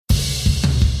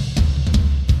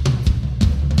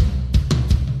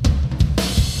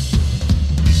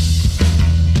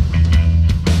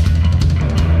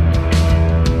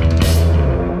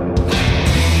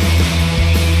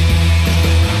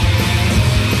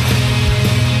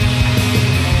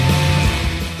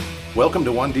Welcome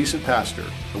to One Decent Pastor,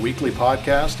 a weekly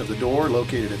podcast of The Door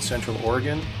located in Central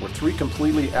Oregon, where three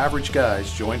completely average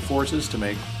guys join forces to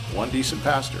make one decent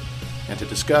pastor and to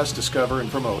discuss, discover,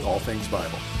 and promote all things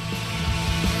Bible.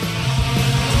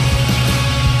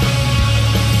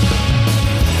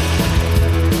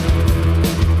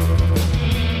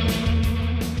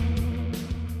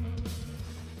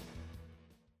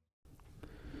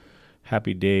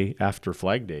 Happy day after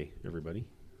Flag Day, everybody.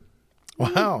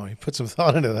 Wow, you put some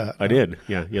thought into that. I did,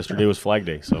 yeah. Yesterday was Flag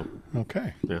Day, so.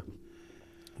 Okay. Yeah.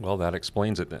 Well, that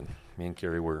explains it then. Me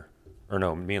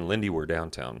and Lindy were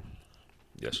downtown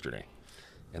yesterday,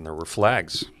 and there were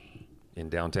flags in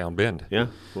downtown Bend. Yeah.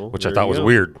 Well, which I thought was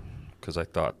weird, because I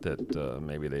thought that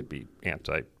maybe they'd be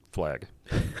anti-flag.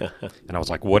 And I was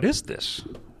like, what is this?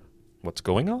 What's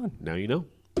going on? Now you know.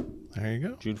 There you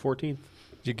go. June 14th.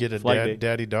 Did you get a Flag Day.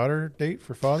 daddy-daughter date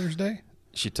for Father's Day?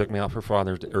 She took me out for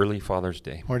early Father's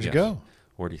Day. Where'd you go?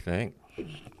 Where do you think?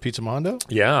 Pizza Mondo?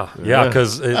 Yeah,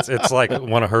 because it's like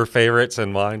one of her favorites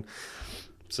and mine.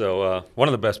 So one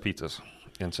of the best pizzas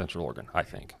in Central Oregon, I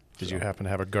think. Did you happen to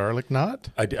have a garlic knot?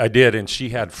 I did, and she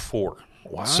had 4.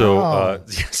 Wow.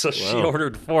 So she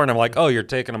ordered 4, and I'm like, oh, you're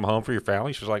taking them home for your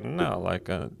family? She was like, no,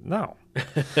 no.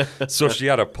 So she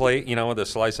had a plate, with a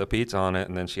slice of pizza on it,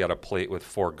 and then she had a plate with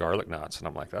 4 garlic knots, and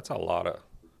I'm like, that's a lot of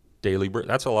daily bread.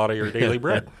 That's a lot of your daily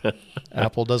bread.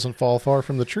 Apple doesn't fall far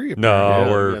from the tree.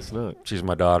 No, Guess not. she's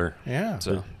my daughter. Yeah.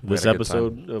 So This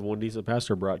episode of One Decent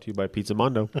Pastor brought to you by Pizza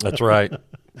Mondo. That's right.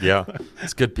 Yeah,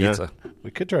 it's good pizza. We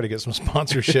could try to get some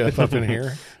sponsorship up in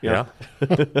here. Yeah. I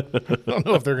don't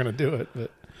know if they're going to do it,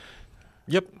 but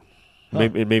Yep.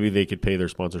 Maybe they could pay their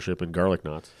sponsorship in garlic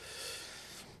knots.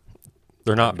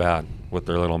 They're not bad with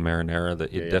their little marinara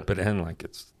that you dip it in. Like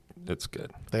it's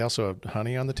good. they also have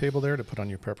honey on the table there to put on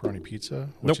your pepperoni pizza,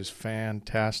 which is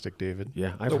fantastic, David.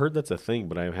 Yeah, I've heard that's a thing,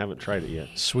 but I haven't tried it yet.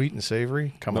 Sweet and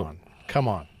savory. Come on.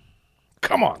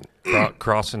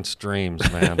 Crossing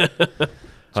streams, man.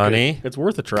 Honey, It's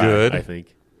worth a try, Good. I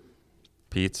think.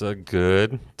 pizza,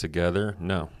 good. Together,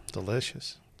 no.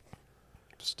 Delicious.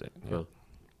 Well,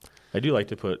 I do like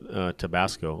to put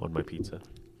Tabasco on my pizza.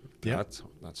 Yeah.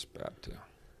 That's bad too.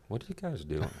 What are you guys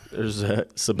doing? There's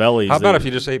Sabelli's. How about if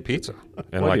you just ate pizza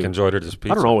and Well, I do. enjoyed it as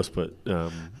pizza? I don't always put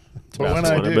But Tabasco when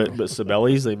I on do, it, but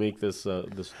Sabelli's, they make this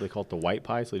they call it the white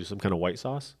pie, so they do some kind of white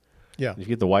sauce. yeah. If you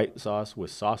get the white sauce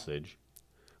with sausage,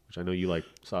 which I know you like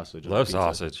sausage. on Love pizza,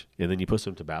 sausage. and then you put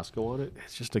some Tabasco on it.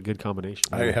 It's just a good combination.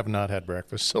 I have not had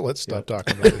breakfast, so let's stop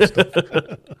talking about this stuff.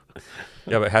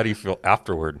 Yeah, but how do you feel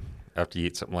after you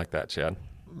eat something like that, Chad?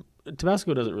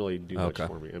 Tabasco doesn't really do much Okay.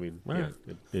 for me. I mean, All yeah,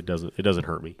 right. it doesn't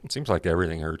hurt me. It seems like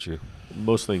everything hurts you.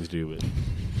 Most things do, but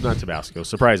not Tabasco.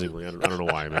 Surprisingly, I don't know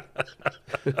why.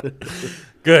 But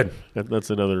Good.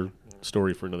 that's another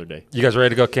story for another day. You guys ready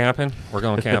to go camping? We're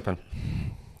going camping.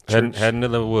 Heading to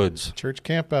the woods. Church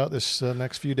camp out this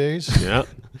next few days. Yeah,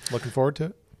 Looking forward to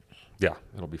it. Yeah,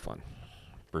 it'll be fun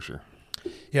for sure.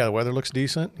 Yeah, the weather looks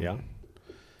decent. yeah,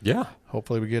 Yeah.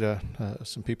 Hopefully we get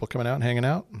some people coming out and hanging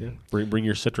out. yeah. Bring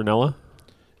your citronella.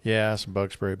 Yeah, some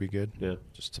bug spray would be good. Yeah,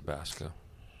 Just Tabasco.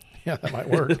 Yeah, that might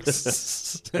work.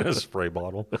 In a spray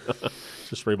bottle.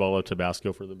 just spray ball of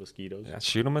Tabasco for the mosquitoes. Yeah,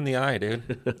 shoot them in the eye, dude.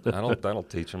 That'll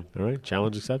teach them. All right,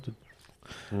 challenge accepted.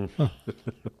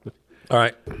 All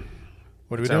right.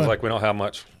 What are we Sounds doing? like we don't have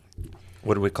much.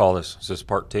 What do we call this? Is this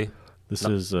part 2? This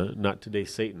is Not Today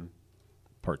Satan,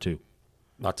 part 2.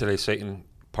 Not Today, Satan,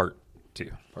 part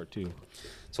 2. Part 2.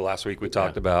 So last week we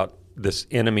talked about this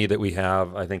enemy that we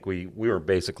have. I think we were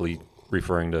basically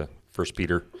referring to 1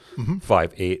 Peter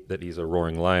 5:8, that he's a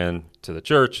roaring lion to the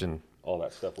church and all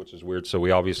that stuff, which is weird. So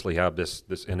we obviously have this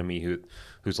enemy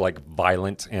who's like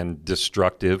violent and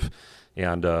destructive,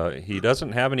 and he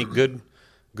doesn't have any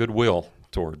goodwill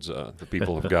towards the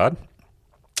people of God.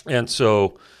 And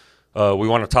so we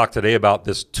want to talk today about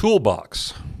this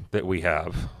toolbox that we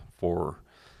have for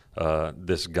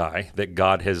this guy that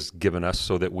God has given us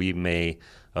so that we may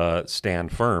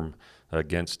stand firm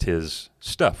against his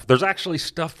stuff. There's actually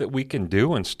stuff that we can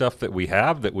do and stuff that we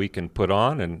have that we can put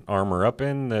on and armor up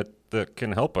in that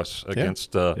can help us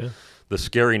against the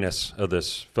scariness of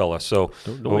this fella. So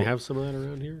Don't we have some of that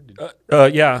around here?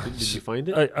 yeah. Did you find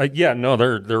it? Yeah, no,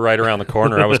 they're right around the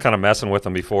corner. I was kind of messing with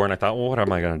them before, and I thought, well, what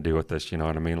am I going to do with this? You know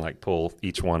what I mean? Like pull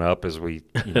each one up as we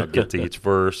get to each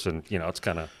verse, and it's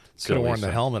kind of Could have silly. worn the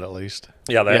So- helmet at least.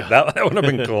 Yeah, that would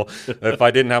have been cool. If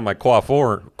I didn't have my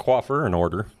coiffure in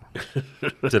order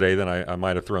today, then I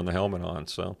might have thrown the helmet on.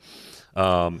 So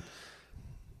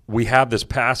we have this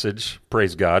passage,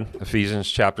 praise God, Ephesians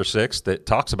chapter 6, that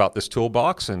talks about this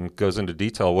toolbox and goes into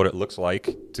detail what it looks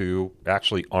like to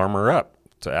actually armor up,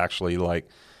 to actually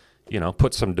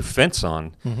put some defense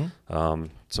on,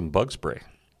 some bug spray.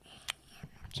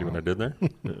 See what I did there?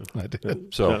 I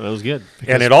did. So that was good.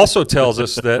 And it also tells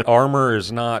us that armor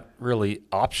is not really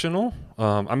optional.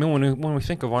 When we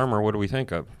think of armor, what do we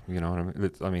think of? You know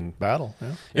what I mean? Battle.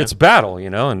 Yeah. It's battle,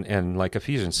 and like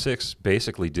Ephesians 6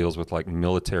 basically deals with like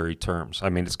military terms. I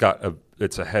mean,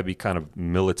 it's a heavy kind of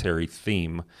military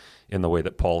theme in the way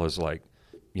that Paul is like,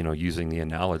 using the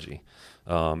analogy.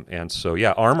 And so,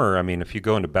 armor, I mean, if you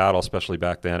go into battle, especially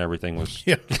back then, everything was,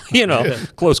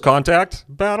 close contact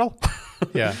battle.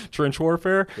 Yeah. Trench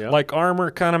warfare. Yeah. Like armor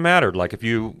kind of mattered. Like if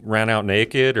you ran out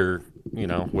naked or,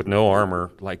 with no armor,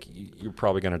 like you're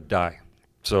probably going to die.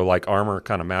 So like armor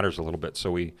kind of matters a little bit.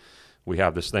 So we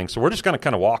have this thing. So we're just going to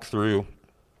kind of walk through.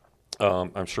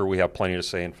 I'm sure we have plenty to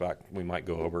say. In fact, we might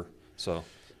go over. So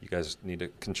you guys need to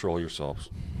control yourselves.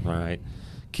 All right.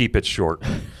 Keep it short.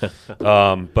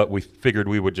 But we figured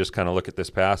we would just kind of look at this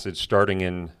passage starting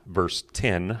in verse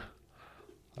 10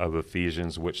 of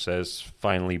Ephesians, which says,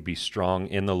 finally be strong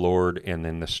in the Lord and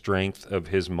in the strength of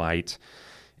his might.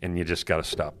 And you just got to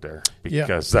stop there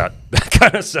because that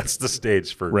kind of sets the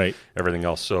stage for everything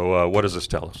else. So what does this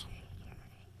tell us?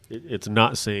 It's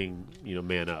not saying,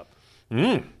 man up.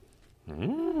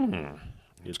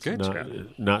 It's good,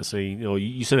 not saying,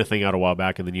 you sent a thing out a while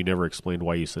back and then you never explained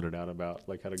why you sent it out about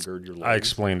like how to gird your loins. I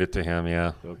explained it to him,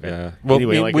 yeah. Okay. Yeah. Well,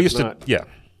 anyway, we used to,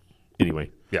 Anyway.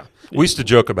 Yeah. We used to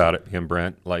joke about it, him,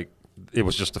 Brent. Like, it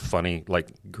was just a funny, like,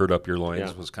 gird up your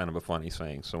loins was kind of a funny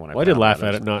saying. So when I did laugh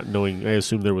at it, not knowing, I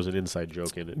assumed there was an inside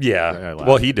joke in it. Yeah.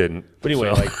 Well, he didn't. But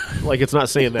anyway, so. like it's not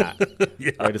saying that.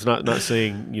 Right? It's not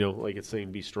saying, like it's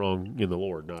saying be strong in the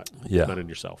Lord, not in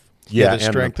yourself. Yeah,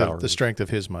 the strength of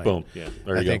his might. Boom. Yeah.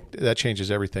 I think that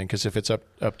changes everything, because if it's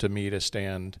up to me to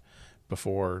stand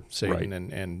before Satan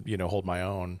and hold my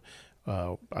own,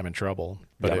 I'm in trouble.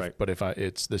 But if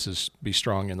this is be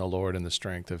strong in the Lord and the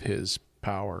strength of his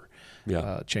power,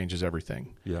 changes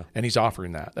everything. Yeah. And he's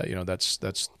offering that.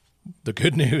 That's the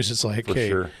good news. It's like,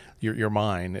 sure. you're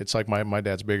mine. It's like my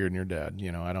dad's bigger than your dad.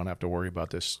 I don't have to worry about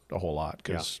this a whole lot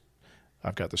because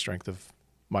I've got the strength of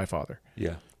my Father.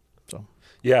 Yeah. So.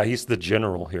 Yeah, he's the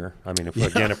general here. I mean,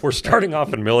 if we're starting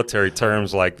off in military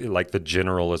terms, like the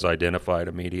general is identified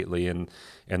immediately, and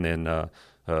then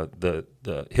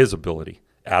his ability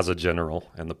as a general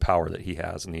and the power that he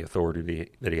has and the authority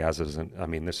that he has this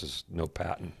is no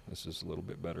Patton. This is a little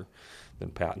bit better than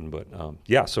Patton,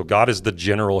 but so God is the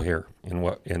general here in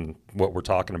what we're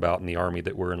talking about in the army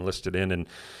that we're enlisted in,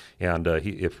 and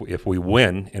if we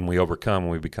win and we overcome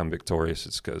and we become victorious,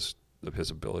 it's because of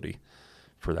his ability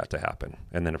for that to happen.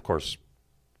 And then, of course,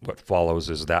 what follows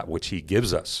is that which he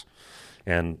gives us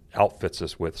and outfits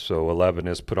us with. So 11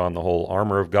 is put on the whole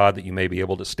armor of God that you may be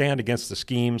able to stand against the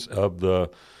schemes of the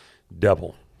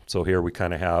devil. So here we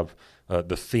kind of have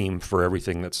the theme for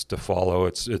everything that's to follow.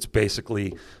 It's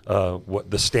basically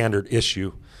what the standard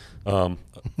issue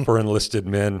for enlisted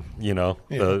men,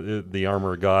 the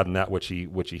armor of God and that which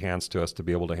he hands to us to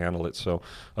be able to handle it. So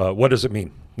what does it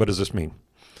mean? What does this mean?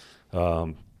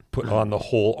 Put on the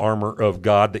whole armor of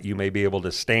God that you may be able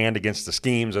to stand against the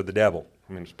schemes of the devil.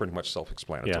 I mean, it's pretty much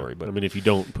self-explanatory. Yeah. But if you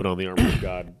don't put on the armor of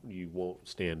God, you won't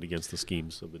stand against the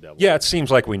schemes of the devil. Yeah, it seems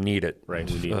like we need it. Right,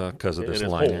 we need it. Because of this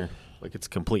and line whole. here. Like it's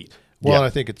complete. Well, and I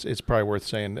think it's probably worth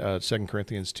saying 2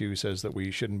 Corinthians 2 says that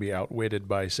we shouldn't be outwitted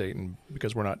by Satan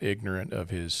because we're not ignorant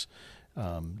of his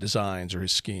designs or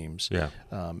his schemes. Yeah.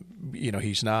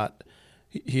 He's not...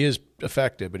 He is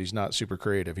effective, but he's not super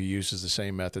creative. He uses the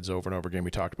same methods over and over again.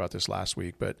 We talked about this last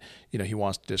week, but he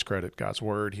wants to discredit God's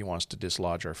word. He wants to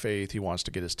dislodge our faith. He wants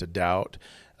to get us to doubt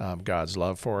God's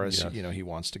love for us. Yes. He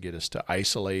wants to get us to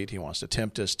isolate. He wants to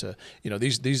tempt us to.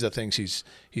 These are the things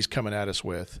he's coming at us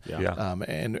with. Yeah.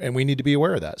 And we need to be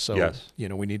aware of that. So yes.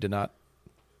 We need to not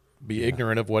be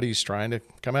ignorant of what he's trying to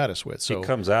come at us with. So he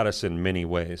comes at us in many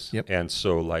ways. Yep. And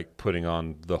so like putting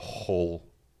on the whole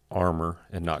armor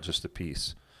and not just a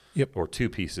piece or two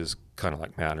pieces kind of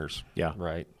like matters. Yeah.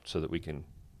 Right. So that we can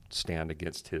stand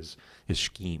against his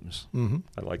schemes. Mm-hmm.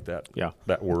 I like that. Yeah.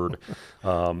 That word.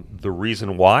 The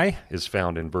reason why is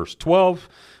found in verse 12,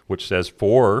 which says,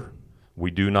 "For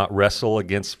we do not wrestle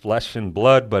against flesh and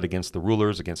blood, but against the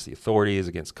rulers, against the authorities,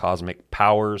 against cosmic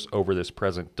powers over this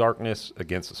present darkness,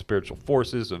 against the spiritual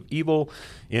forces of evil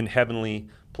in heavenly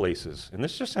places." And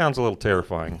this just sounds a little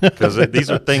terrifying because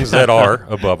these are things that are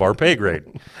above our pay grade.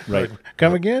 Right.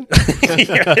 Come again?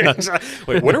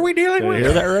 Wait, what are we dealing with?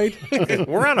 You hear that right?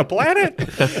 We're on a planet?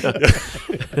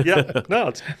 Yeah. No,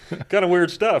 it's kind of weird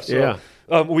stuff. So,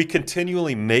 we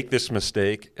continually make this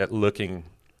mistake at looking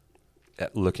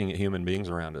at human beings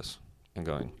around us and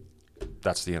going,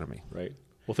 that's the enemy. Right.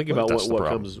 Well, think about That's the what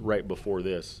problem. comes right before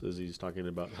this, as he's talking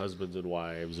about husbands and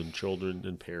wives and children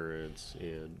and parents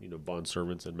and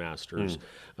bondservants and masters,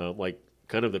 like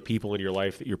kind of the people in your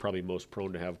life that you're probably most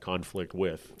prone to have conflict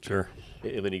with. Sure.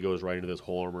 And then he goes right into this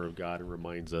whole armor of God and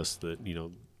reminds us that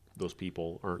those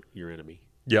people aren't your enemy.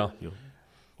 Yeah.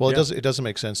 Well, it doesn't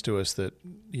make sense to us that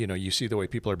you see the way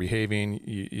people are behaving,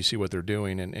 you see what they're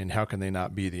doing, and how can they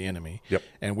not be the enemy? Yep.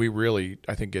 And we really,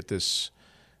 I think, get this.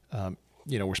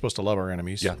 We're supposed to love our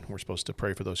enemies. Yeah. We're supposed to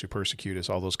pray for those who persecute us.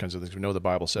 All those kinds of things. We know the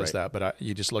Bible says that, but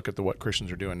you just look at what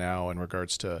Christians are doing now in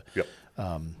regards to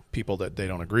people that they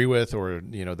don't agree with, or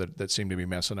that seem to be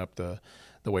messing up the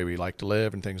way we like to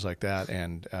live and things like that.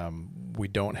 And we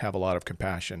don't have a lot of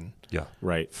compassion. Yeah.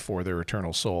 Right. For their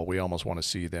eternal soul. We almost want to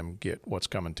see them get what's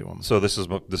coming to them. So this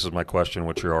is my question,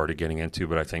 which you're already getting into,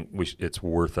 but I think it's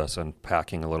worth us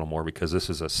unpacking a little more, because this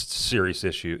is a serious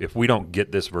issue. If we don't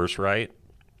get this verse right,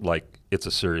 it's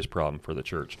a serious problem for the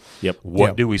church. Yep.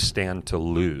 What do we stand to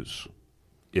lose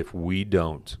if we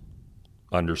don't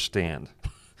understand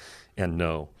and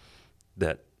know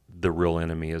that the real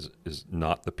enemy is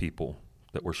not the people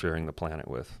that we're sharing the planet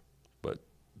with, but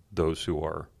those who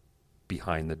are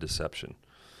behind the deception?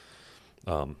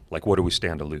 What do we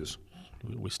stand to lose?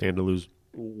 We stand to lose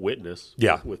witness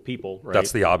with people, right?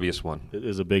 That's the obvious one. It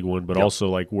is a big one, but also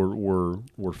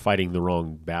we're fighting the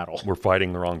wrong battle. We're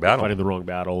fighting the wrong battle. Fighting the wrong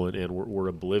battle, and we're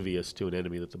oblivious to an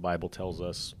enemy that the Bible tells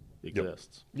us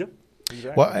exists. Yep.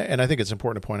 Exactly. Well, and I think it's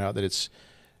important to point out that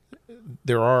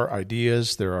there are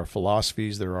ideas, there are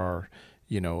philosophies, there are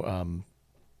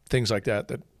things like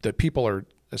that people are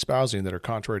espousing that are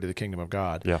contrary to the kingdom of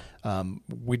God. Yeah.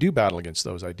 We do battle against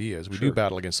those ideas. We do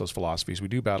battle against those philosophies. We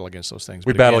do battle against those things.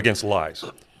 We battle against lies.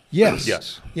 Yes.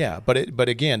 Yes. Yeah. But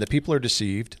again, the people are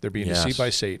deceived. They're being deceived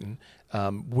by Satan.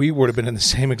 We would have been in the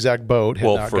same exact boat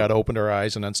had God opened our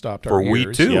eyes and unstopped our ears. For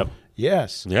we too. Yep.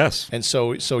 Yes. Yes. And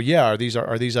so are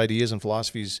these ideas and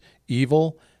philosophies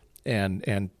evil?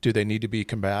 And do they need to be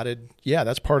combated? Yeah,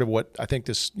 that's part of what I think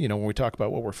this, when we talk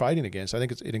about what we're fighting against, I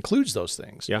think it includes those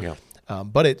things. Yeah.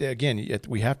 But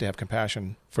we have to have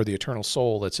compassion for the eternal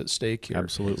soul that's at stake here.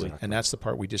 Absolutely. Exactly. And that's the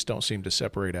part we just don't seem to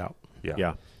separate out.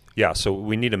 Yeah. So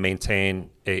we need to maintain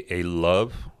a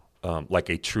love, like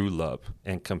a true love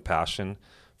and compassion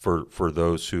for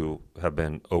those who have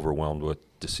been overwhelmed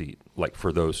with deceit, like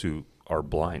for those who are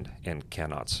blind and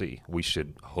cannot see. We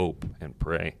should hope and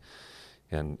pray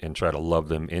and try to love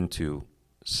them into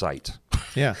sight.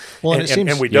 Yeah. Well,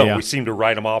 and we don't. We seem to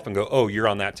write them off and go, "Oh, you're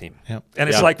on that team." Yeah. And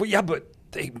it's like, well, but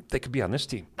they could be on this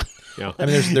team. Yeah. I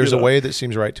mean, there's a way that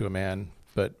seems right to a man,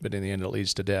 but in the end, it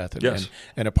leads to death. And,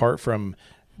 and apart from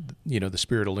the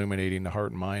Spirit illuminating the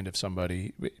heart and mind of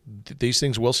somebody, these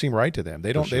things will seem right to them.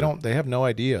 They have no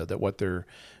idea that what they're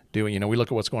doing. We look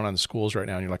at what's going on in the schools right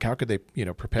now, and you're like, how could they,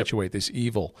 perpetuate this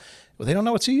evil? Well, they don't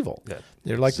know it's evil. Yeah,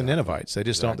 they're like the Ninevites. They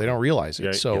just don't realize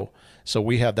it. So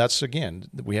we have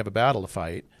we have a battle to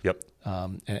fight. Yep.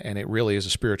 And it really is a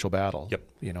spiritual battle.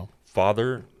 Yep.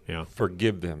 Father,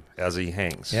 forgive them as he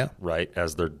hangs. Yeah. Right,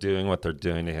 as they're doing what they're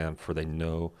doing to him, for they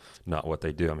know not what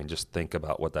they do. I mean, just think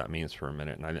about what that means for a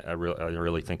minute. And I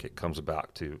really think it comes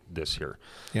back to this here.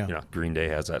 Yeah. Green Day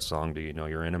has that song, "Do You Know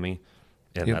Your Enemy?"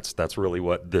 And that's really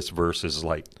what this verse is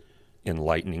like,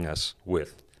 enlightening us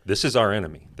with. This is our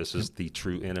enemy. This is the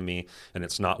true enemy, and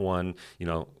it's not one.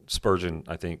 Spurgeon,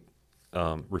 I think,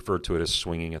 referred to it as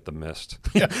swinging at the mist.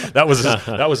 that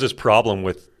was his problem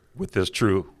with his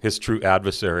true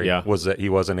adversary. Was that he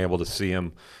wasn't able to see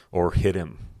him or hit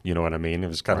him. You know what I mean? It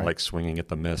was kind of like swinging at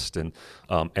the mist, and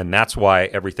that's why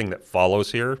everything that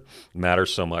follows here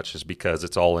matters so much, is because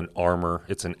it's all an armor.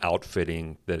 It's an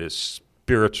outfitting that is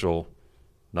spiritual,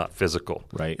 not physical,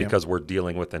 right? Because we're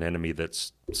dealing with an enemy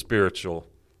that's spiritual,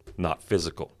 not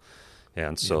physical,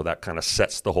 and so that kind of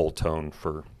sets the whole tone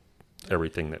for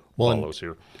everything that follows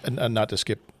here. And not to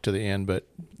skip to the end, but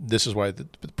this is why the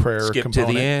prayer skip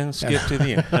component. Skip to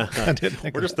the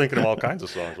end. We're just thinking of all kinds of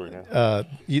songs right now.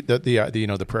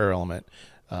 The prayer element,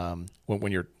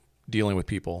 when you're dealing with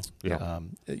people,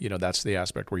 that's the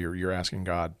aspect where you're asking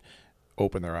God,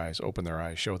 open their eyes,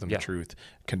 show them the truth,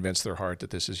 convince their heart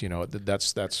that this is,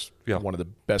 that's one of the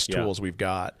best tools we've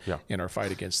got in our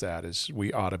fight against that. Is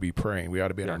we ought to be praying. We ought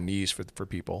to be on our knees for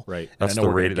people. Right. That's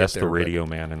the radio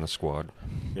man in the squad.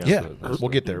 We'll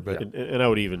get there. But and I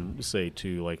would even say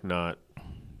too, not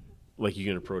like you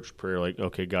can approach prayer like,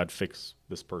 okay, God, fix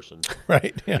this person.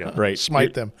 Right. Yeah. Right.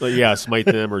 Smite them. Smite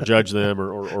them or judge them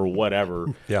or whatever.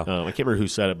 Yeah. I can't remember who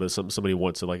said it, but somebody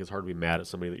once said, it's hard to be mad at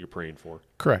somebody that you're praying for.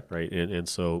 Correct. Right. And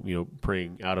so,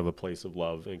 praying out of a place of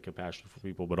love and compassion for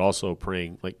people, but also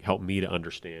praying, help me to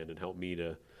understand and help me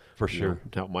to For sure.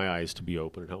 To help my eyes to be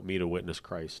open and help me to witness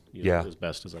Christ as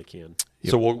best as I can.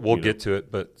 So we'll get to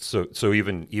it, but so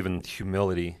even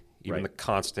humility, even the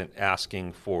constant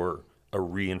asking for a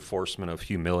reinforcement of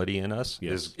humility in us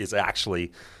is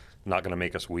actually not going to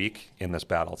make us weak in this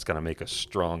battle. It's going to make us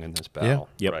strong in this battle.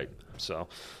 Yep. Right. So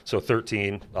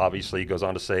 13 obviously goes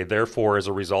on to say, therefore, as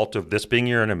a result of this being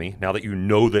your enemy, now that you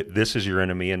know that this is your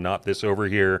enemy and not this over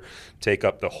here, take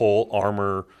up the whole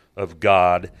armor of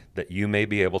God, that you may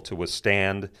be able to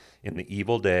withstand in the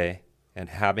evil day, and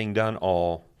having done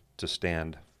all, to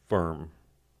stand firm.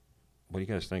 What do you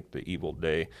guys think, the evil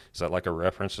day? Is that like a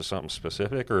reference to something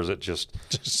specific, or is it just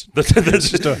the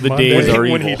days are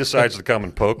evil? When he decides to come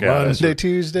and poke at us? Monday,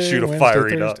 Tuesday, shoot a Wednesday,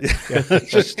 fiery dot.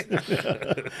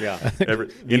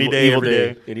 Any day, every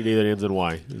day. Any day that ends in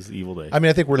Y is the evil day. I mean,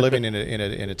 I think we're living in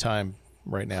a time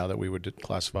right now that we would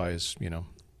classify as,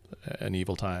 an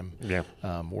evil time. Yeah.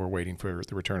 We're waiting for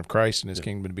the return of Christ and His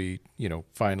kingdom to be,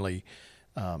 finally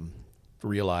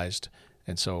realized.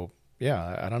 And so,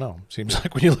 I don't know. Seems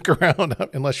like when you look around,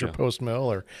 unless you're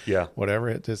post-mill or whatever,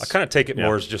 I kind of take it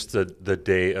more as just the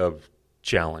day of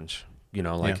challenge.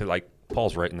 Like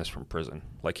Paul's writing this from prison.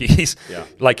 Like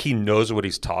he knows what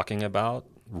he's talking about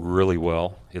really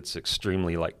well. It's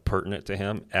extremely pertinent to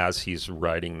him as he's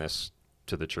writing this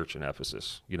to the church in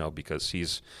Ephesus, because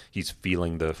he's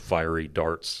feeling the fiery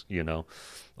darts,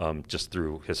 just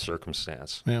through his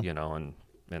circumstance, and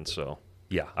so,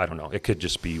 I don't know. It could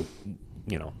just be,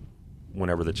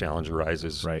 whenever the challenge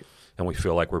arises, right, and we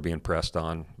feel like we're being pressed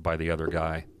on by the other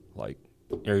guy,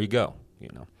 there you go,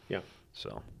 Yeah.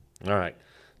 So, all right.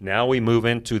 Now we move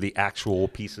into the actual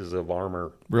pieces of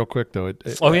armor. Real quick, though.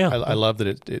 I love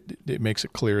that it makes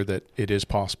it clear that it is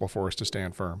possible for us to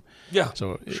stand firm. Yeah.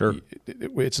 So sure.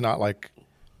 It's not like,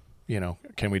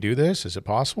 can we do this? Is it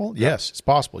possible? Yeah. Yes, it's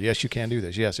possible. Yes, you can do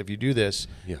this. Yes, if you do this,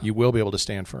 you will be able to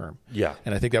stand firm. Yeah.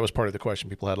 And I think that was part of the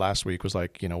question people had last week was what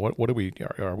do we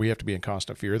have to be in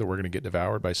constant fear that we're going to get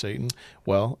devoured by Satan?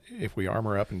 Well, if we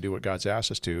armor up and do what God's asked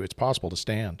us to, it's possible to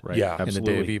stand. Right. Yeah, in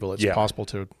absolutely. the day of evil. It's possible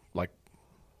to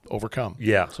overcome.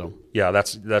 Yeah. So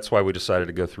that's why we decided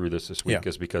to go through this week,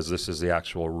 is because this is the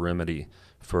actual remedy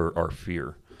for our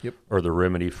fear. Yep. Or the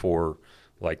remedy for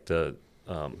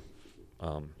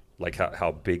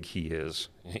how big he is,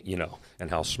 and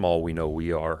how small we know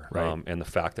we are, right. And the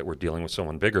fact that we're dealing with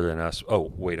someone bigger than us.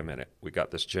 Oh, wait a minute, we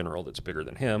got this general that's bigger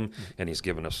than him, and he's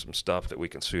given us some stuff that we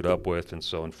can suit up with. And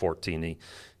so in 14,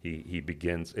 he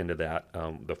begins into that.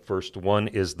 The first one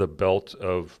is the belt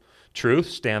of truth.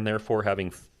 Stand therefore,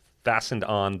 having fastened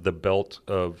on the belt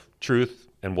of truth,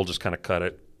 and we'll just kind of cut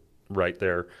it right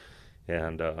there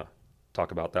and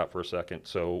talk about that for a second.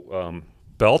 So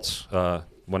belts,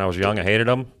 when I was young, I hated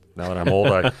them. Now that I'm old,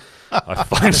 I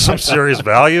find some serious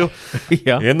value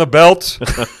in the belt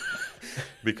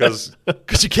because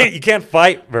you can't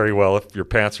fight very well if your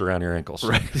pants are around your ankles.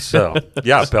 Right. So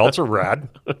belts are rad.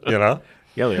 Yeah,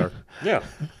 they are. Yeah.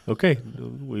 Okay,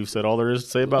 we've said all there is to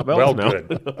say about belts now. Good.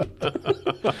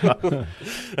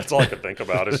 That's all I could think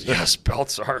about is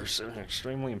belts are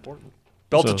extremely important.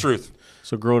 Belt of truth.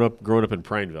 So growing up in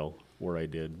Prineville, where I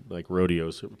did,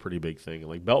 rodeos, a pretty big thing,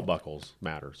 and belt buckles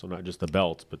matter. So not just the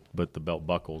belts, but the belt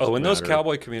buckles. Oh, in matter. those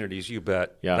cowboy communities, you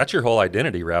bet. Yeah. That's your whole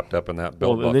identity wrapped up in that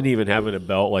belt buckle. And then even having a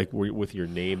belt with your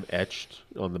name etched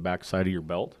on the back side of your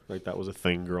belt, that was a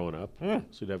thing growing up. So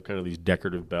you'd have kind of these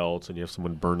decorative belts, and you have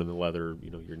someone burning the leather,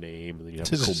 your name, and then you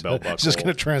have a cool belt buckle. Is this going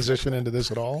to transition into this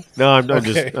at all? No, I'm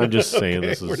just saying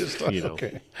this is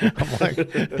Okay. I'm like,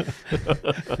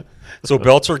 so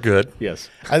belts are good.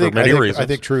 Yes, I think many reasons. I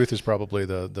think truth is probably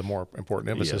the more important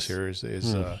emphasis here is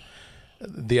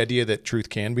the idea that truth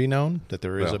can be known, that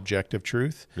there is objective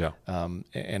truth, and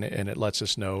it lets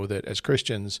us know that as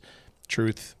Christians,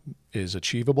 truth is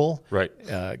achievable. Right.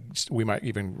 We might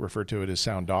even refer to it as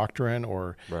sound doctrine,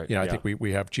 or I think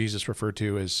we have Jesus referred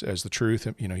to as the truth.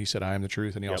 He said, "I am the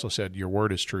truth," and he also said, "Your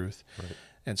word is truth." Right.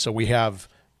 And so we have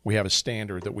a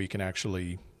standard that we can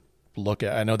actually look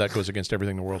at. I know that goes against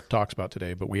everything the world talks about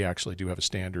today, but we actually do have a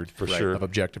standard of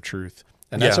objective truth.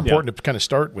 And that's important to kind of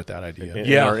start with that idea.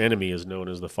 And our enemy is known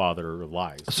as the father of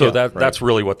lies. So that's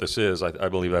really what this is. I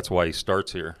believe that's why he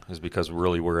starts here, is because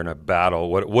really we're in a battle.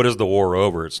 What is the war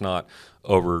over? It's not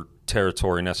over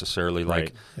territory necessarily,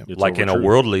 like in a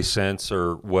worldly sense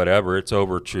or whatever. It's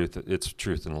over truth. It's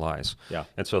truth and lies. Yeah.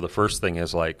 And so the first thing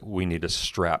is we need to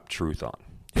strap truth on.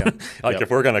 Yeah. If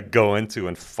we're going to go into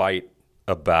and fight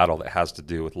a battle that has to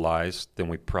do with lies, then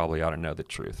we probably ought to know the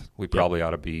truth. We probably ought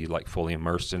to be like fully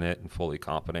immersed in it and fully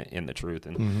confident in the truth.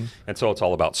 And and so it's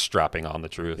all about strapping on the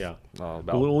truth. Yeah.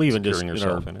 About Well, even just in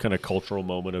yourself our in it. kind of cultural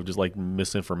moment of just like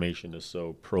misinformation is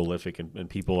so prolific, and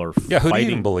people are who do you fighting,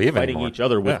 even believe fighting anymore? each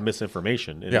other with Yeah.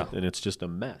 misinformation, and, Yeah. and it's just a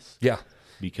mess. Yeah.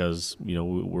 Because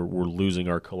we're losing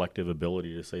our collective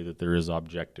ability to say that there is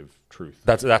objective truth.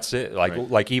 That's it. Like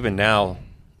Right. like even now,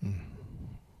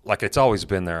 like it's always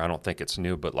been there. I don't think it's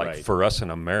new, but like Right. for us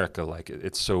in America, like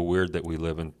it's so weird that we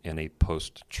live in a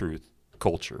post-truth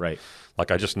culture. Right.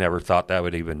 Like I just never thought that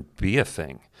would even be a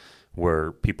thing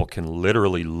where people can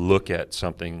literally look at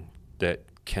something that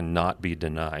cannot be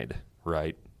denied,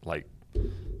 right?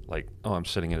 Like, oh, I'm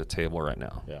sitting at a table right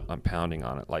now. Yeah. I'm pounding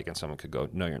on it. Like, and someone could go,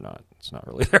 no, you're not. It's not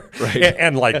really there. Right.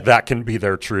 And like that can be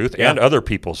their truth and Yeah. other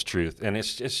people's truth. And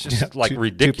it's just like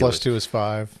ridiculous. 2 + 2 is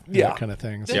 5. Yeah. That kind of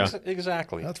things. Yeah.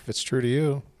 Exactly. That's if it's true to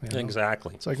you. You know?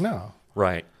 Exactly. It's like, no.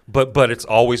 Right. But it's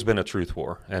always been a truth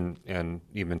war. And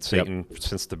even Satan,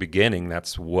 since the beginning,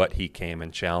 that's what he came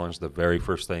and challenged. The very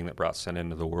first thing that brought sin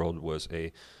into the world was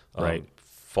a Right.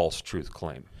 false truth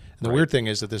claim. And the weird thing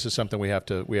is that this is something we have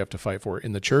to fight for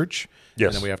in the church, Yes.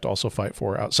 and then we have to also fight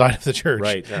for outside of the church.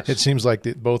 Right, yes. It seems like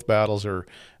both battles are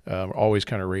always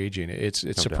kind of raging. It's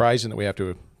surprising that we have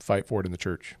to fight for it in the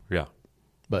church. Yeah.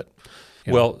 But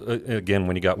you know, Well, again,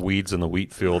 when you got weeds in the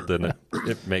wheat field, then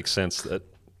it makes sense that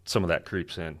some of that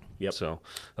creeps in. Yep. So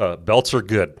belts are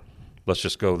good. Let's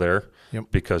just go there Yep.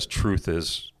 because truth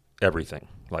is everything.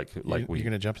 Like you're we.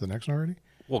 going to jump to the next one already?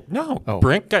 Well, no, Oh.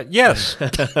 Brink. Yes.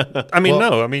 I mean,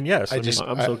 Well, no. I mean, yes. I'm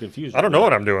so confused. I don't know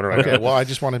what I'm doing right Okay, now. well, I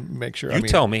just want to make sure. You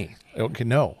tell me. Okay,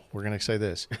 no, we're going to say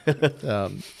this.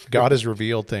 God has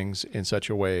revealed things in such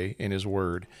a way in his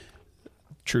word,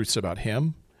 truths about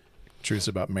him, truths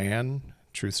about man,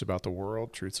 truths about the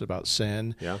world, truths about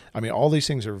sin. Yeah. I mean, all these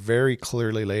things are very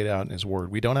clearly laid out in his word.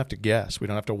 We don't have to guess. We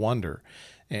don't have to wonder.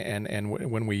 And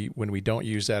when we don't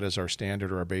use that as our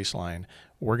standard or our baseline,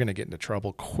 we're going to get into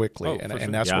trouble quickly. Oh, and for sure.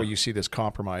 and that's Yeah. where you see this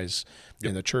compromise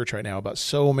in the church right now about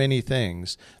so many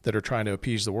things that are trying to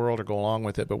appease the world or go along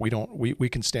with it. But we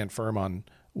can stand firm on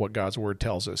what God's word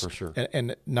tells us, For sure.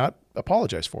 and not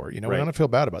apologize for it. You know, we Right. don't feel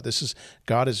bad about it. This is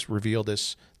God has revealed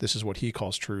this. This is what He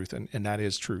calls truth, and that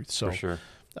is truth. So For sure.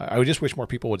 I would just wish more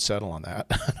people would settle on that.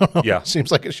 I don't know. Yeah. It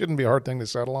seems like it shouldn't be a hard thing to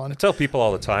settle on. I tell people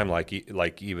all the time,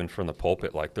 like even from the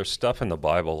pulpit, like there's stuff in the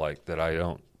Bible like that I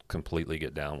don't completely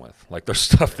get down with. Like there's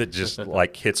stuff that just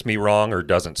like hits me wrong or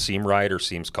doesn't seem right or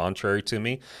seems contrary to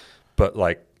me. But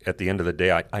like at the end of the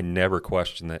day, I never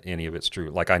question that any of it's true.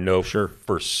 Like I know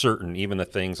for certain, even the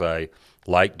things I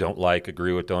like, don't like,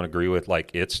 agree with, don't agree with,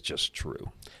 like it's just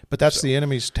true. But that's the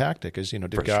enemy's tactic is,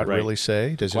 did For God sure. really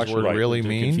say? Does his Question, word right, really to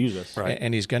mean? confuse us. Right.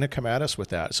 And he's going to come at us with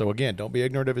that. So again, don't be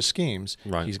ignorant of his schemes.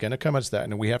 Right. He's going to come at us that.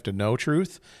 And we have to know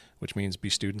truth, which means be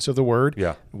students of the word.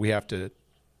 Yeah. We have to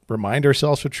remind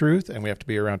ourselves of truth, and we have to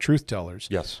be around truth tellers.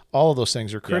 Yes. All of those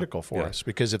things are critical for Yeah. us,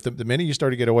 because if the minute you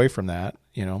start to get away from that,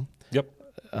 Yep.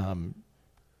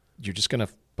 you're just going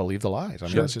to believe the lies. I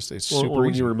mean, Sure. it's just, it's Well, super when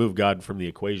easy. you remove God from the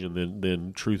equation,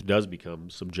 then truth does become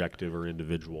subjective or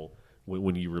individual.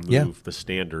 When you remove the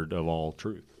standard of all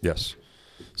truth. Yes.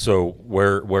 So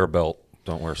wear a belt.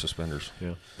 Don't wear suspenders.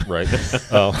 Yeah. Right.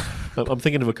 I'm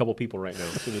thinking of a couple people right now.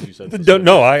 As soon as you said this.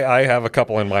 No, I have a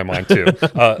couple in my mind too.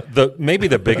 Maybe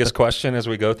the biggest question as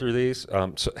we go through these.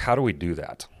 So how do we do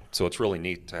that? So it's really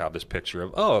neat to have this picture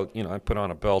of I put on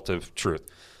a belt of truth.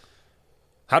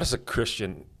 How does a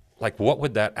Christian what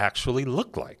would that actually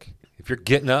look like? If you're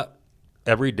getting up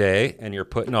every day and you're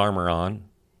putting armor on,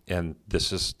 and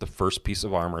this is the first piece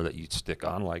of armor that you stick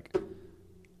on, what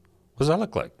does that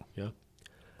look like? Yeah.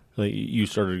 Like you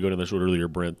started to go down this road earlier,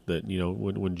 Brent, that,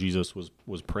 when Jesus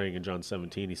was praying in John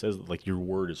 17, he says that, your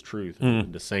word is truth,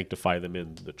 and to sanctify them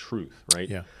in the truth, right?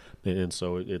 Yeah. And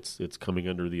so it's coming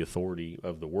under the authority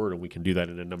of the word, and we can do that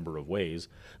in a number of ways.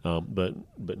 But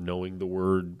knowing the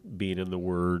word, being in the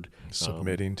word,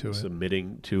 Submitting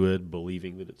to it,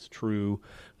 believing that it's true,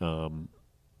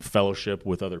 fellowship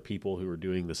with other people who are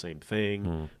doing the same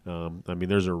thing.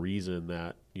 There's a reason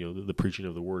that the preaching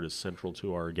of the word is central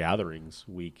to our gatherings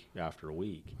week after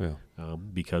week,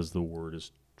 because the word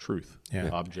is truth,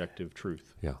 objective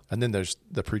truth. Yeah. And then there's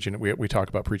the preaching. We talk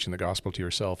about preaching the gospel to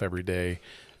yourself every day.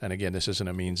 And again, this isn't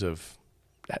a means of,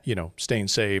 staying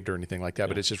saved or anything like that,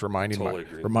 but it's just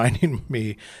reminding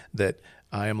me that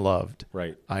I am loved.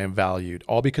 Right. I am valued,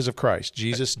 all because of Christ.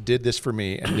 Jesus did this for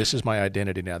me, and this is my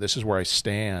identity now. This is where I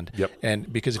stand. Yep.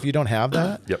 And because if you don't have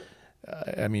that, Yep.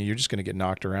 you're just going to get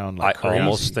knocked around I like crazy.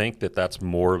 almost think that that's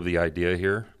more of the idea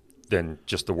here than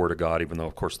just the Word of God, even though,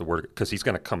 of course, because he's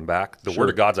going to come back. The Word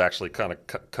of God's actually kind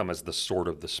of come as the sword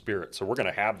of the Spirit. So we're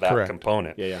going to have that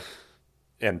component. Yeah.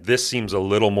 And this seems a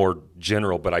little more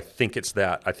general, but I think it's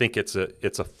that. I think it's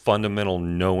a fundamental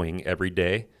knowing every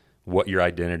day what your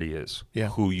identity is,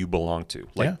 who you belong to.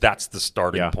 That's the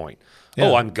starting point. Yeah.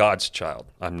 Oh, I'm God's child.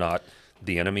 I'm not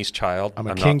the enemy's child. I'm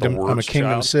not the world's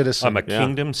child. Citizen. I'm a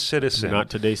kingdom citizen. Not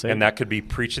today, Satan. And that could be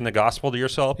preaching the gospel to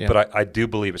yourself, but I do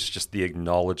believe it's just the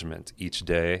acknowledgement each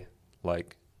day,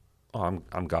 like, oh,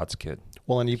 I'm God's kid.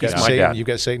 Well, and you've got Satan. You've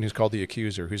got Satan, who's called the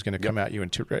accuser, who's going to come at you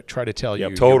and try to tell you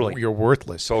you're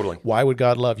worthless. Totally. Why would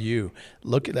God love you?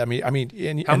 Look at that. I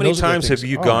mean, how many times have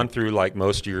you gone through like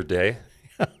most of your day,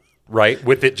 right,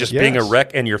 with it just being a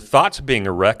wreck and your thoughts being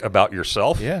a wreck about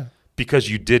yourself? Yeah. Because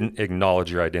you didn't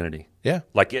acknowledge your identity. Yeah.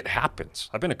 Like it happens.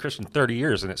 I've been a Christian 30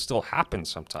 years and it still happens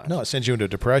sometimes. No, it sends you into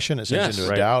depression. It sends you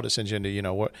into a doubt. It sends you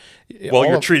into, what. Well,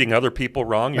 you're treating other people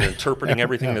wrong. You're interpreting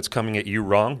everything that's coming at you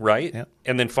wrong, right? Yeah.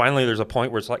 And then finally there's a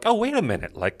point where it's like, oh, wait a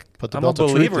minute. Like, I'm a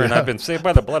believer and I've been saved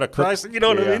by the blood of Christ. You know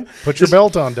what I mean? Put your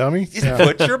belt on, dummy.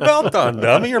 Put your belt on,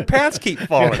 dummy. Your pants keep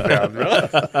falling down, bro.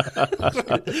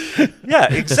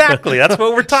 Yeah, exactly. That's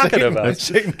what we're talking about.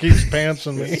 Satan keeps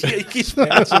pantsing me. He keeps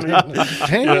pantsing me.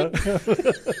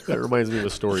 That reminds me of a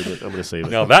story, but I'm going to save it.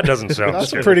 No, that doesn't sound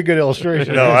That's a pretty good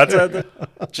illustration. No,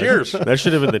 cheers. That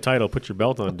should have been the title. Put your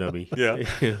belt on, dummy. Yeah.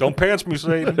 Don't pants me,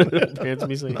 Satan. Pants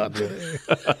me, Satan.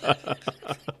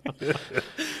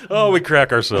 Oh, we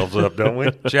crack ourselves up, don't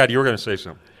we? Chad, you were going to say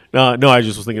something. No, I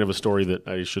just was thinking of a story that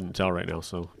I shouldn't tell right now,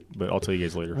 but I'll tell you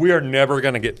guys later. We are never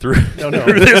going to get through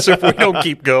this if we don't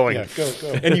keep going. Yeah, go.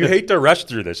 And you hate to rush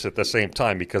through this at the same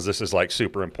time because this is like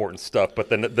super important stuff. But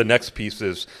then the next piece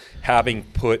is having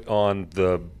put on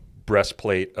the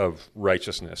breastplate of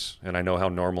righteousness. And I know how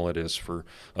normal it is for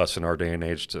us in our day and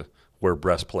age to wear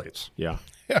breastplates. Yeah.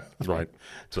 Right.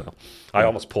 So I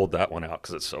almost pulled that one out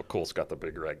because it's so cool. It's got the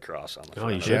big red cross on the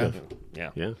front. Oh, you should have.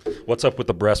 Yeah. What's up with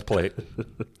the breastplate?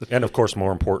 And, of course,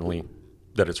 more importantly,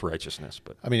 that it's righteousness.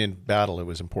 But I mean, in battle, it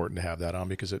was important to have that on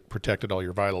because it protected all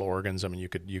your vital organs. I mean, you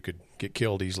could get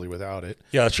killed easily without it.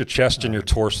 Yeah, that's your chest and your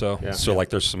torso. Yeah. So, like,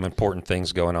 there's some important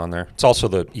things going on there. It's also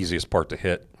the easiest part to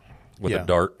hit with a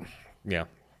dart. Yeah.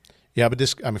 Yeah, but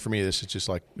this, I mean, for me, this is just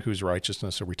like, whose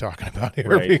righteousness are we talking about here?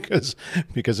 Right.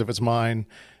 Because if it's mine,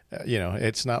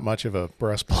 it's not much of a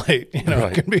breastplate. It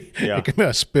can be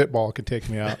a spitball can take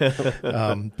me out.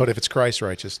 But if it's Christ's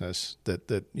righteousness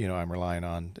that I'm relying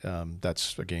on,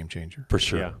 that's a game changer. For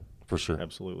sure. Yeah. For sure.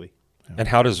 Absolutely. Yeah. And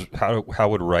how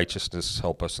would righteousness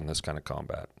help us in this kind of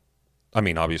combat? I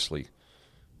mean, obviously,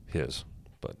 his,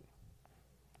 but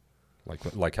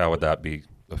like how would that be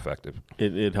effective?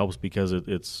 It helps because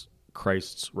it's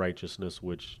Christ's righteousness,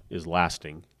 which is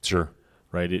lasting. Sure.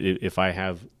 Right. If I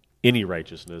have any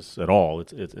righteousness at all,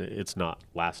 it's not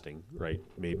lasting. Right.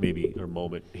 Maybe a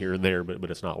moment here and there,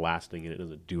 but it's not lasting and it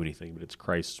doesn't do anything. But it's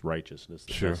Christ's righteousness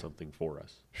that does something for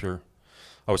us. Sure.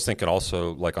 I was thinking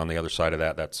also, like on the other side of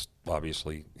that, that's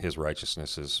obviously his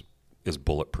righteousness is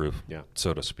bulletproof,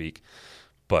 so to speak.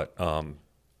 But a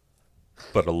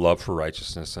love for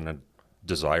righteousness and a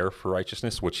desire for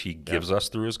righteousness, which he gives us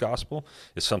through his gospel,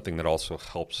 is something that also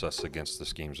helps us against the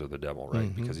schemes of the devil, right?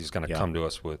 Mm-hmm. Because he's going to come to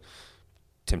us with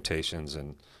temptations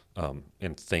and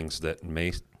things that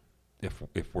may,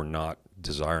 if we're not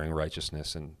desiring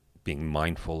righteousness and being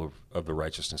mindful of the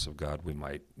righteousness of God, we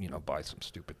might, buy some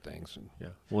stupid things.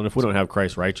 Well, and if we don't have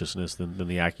Christ's righteousness, then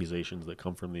the accusations that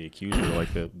come from the accuser,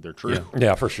 they're true.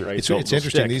 Yeah, for sure. Right? It's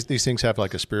interesting. These things have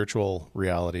like a spiritual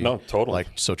reality. No, totally. Like,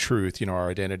 so truth, our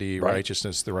identity,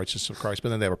 righteousness, the righteousness of Christ, but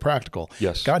then they have a practical.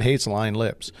 Yes. God hates lying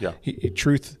lips. Yeah.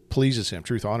 Truth pleases him.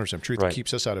 Truth honors him. Truth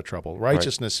keeps us out of trouble.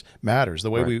 Righteousness matters.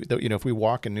 The way if we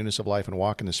walk in newness of life and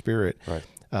walk in the Spirit,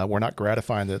 we're not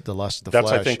gratifying the lust of the flesh.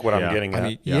 That's, I think, what I'm getting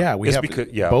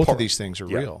at. Both of these things are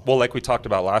real. Well, like we talked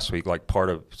about last week, like part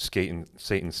of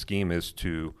Satan's scheme is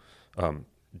to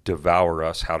devour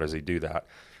us. How does he do that?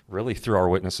 Really through our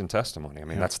witness and testimony. I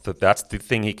mean, that's the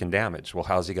thing he can damage. Well,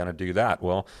 how's he going to do that?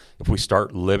 Well, if we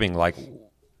start living like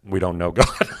we don't know God,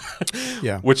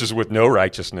 which is with no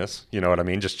righteousness, you know what I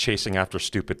mean? Just chasing after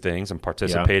stupid things and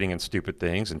participating in stupid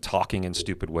things and talking in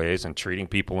stupid ways and treating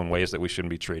people in ways that we shouldn't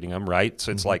be treating them, right?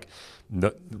 So it's like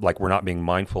we're not being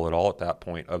mindful at all at that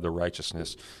point of the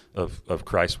righteousness of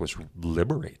Christ, which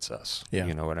liberates us. Yeah.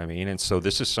 You know what I mean? And so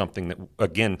this is something that,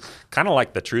 again, kind of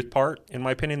like the truth part, in my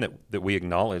opinion, that we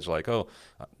acknowledge, like,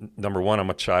 number one,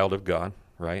 I'm a child of God.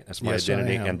 Right? That's my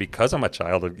identity. And because I'm a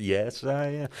child of, yes, I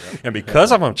am. And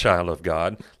because I'm a child of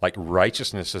God, like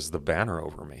righteousness is the banner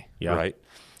over me. Right?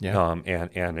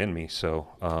 and in me. So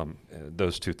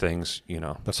those two things,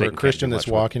 But for a Christian that's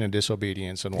walking in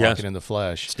disobedience and walking in the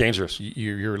flesh, it's dangerous.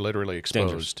 You're literally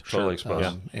exposed. Totally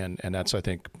exposed. And that's, I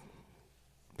think,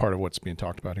 part of what's being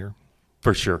talked about here.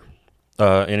 For sure.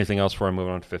 Anything else before I move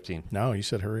on to 15? No, you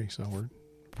said hurry, so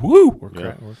Woo!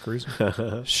 we're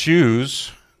cruising.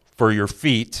 Shoes for your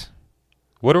feet.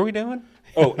 What are we doing?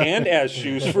 Oh, and as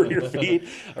shoes for your feet.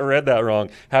 I read that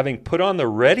wrong. Having put on the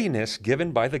readiness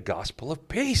given by the gospel of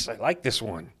peace. I like this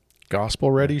one.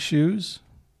 Gospel-ready shoes?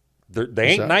 They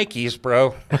ain't Nikes,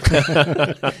 bro.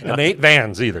 And they ain't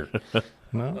Vans either.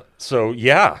 No. So,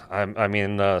 yeah. I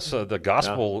mean, so the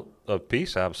gospel of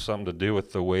peace has something to do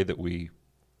with the way that we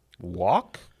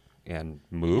walk and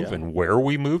move and where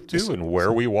we move to and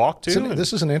where we walk to.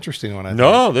 This is an interesting one, I think.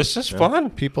 No, this is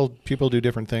fun. People do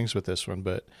different things with this one,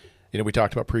 but we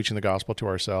talked about preaching the gospel to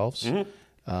ourselves.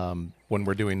 Mm-hmm. When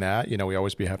we're doing that, we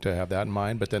always have to have that in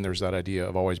mind. But then there's that idea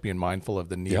of always being mindful of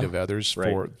the need of others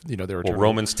for their eternity. Well,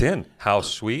 Romans 10, how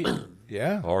sweet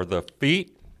are the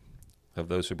feet of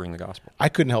those who bring the gospel. I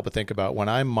couldn't help but think about when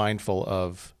I'm mindful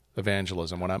of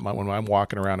evangelism, when I'm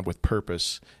walking around with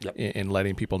purpose in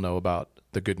letting people know about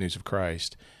the good news of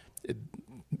Christ.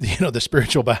 The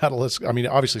spiritual battle is,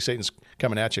 obviously Satan's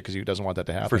coming at you because he doesn't want that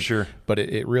to happen. For sure. But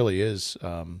it really is,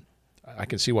 I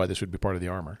can see why this would be part of the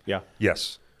armor. Yeah.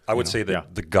 Yes. I would say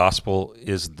that the gospel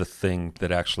is the thing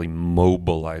that actually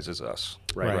mobilizes us.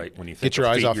 Right. When you think get your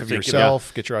eyes off of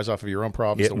yourself, get your eyes off of your own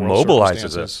problems. It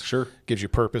mobilizes us. Sure. Gives you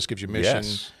purpose, gives you mission.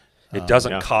 Yes. It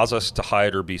doesn't cause us to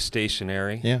hide or be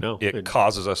stationary. Yeah. No, it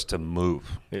causes us to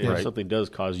move. If something does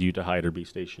cause you to hide or be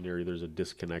stationary, there's a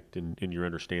disconnect in your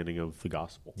understanding of the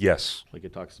gospel. Yes. Like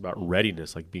it talks about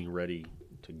readiness, like being ready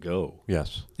to go.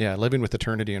 Yes. Yeah, living with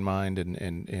eternity in mind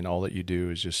and all that you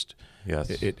do is just,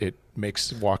 it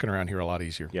makes walking around here a lot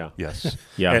easier. Yeah. Yes.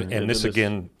 Yeah. And this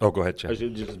again, go ahead, Chad.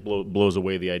 It just blows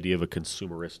away the idea of a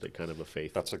consumeristic kind of a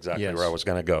faith. That's exactly where I was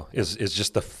going to go, is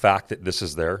just the fact that this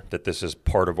is there, that this is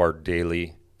part of our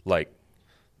daily,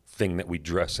 thing that we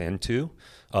dress into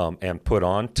and put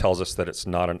on, tells us that it's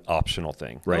not an optional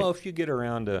thing. Right. Well, if you get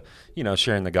around to,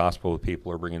 sharing the gospel with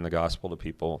people or bringing the gospel to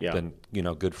people, then,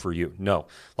 good for you. No,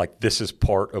 this is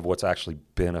part of what's actually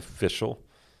beneficial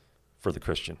for the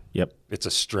Christian. Yep. It's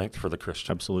a strength for the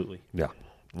Christian. Absolutely. Yeah.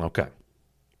 Okay.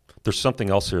 There's something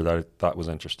else here that I thought was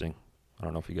interesting. I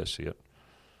don't know if you guys see it.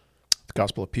 The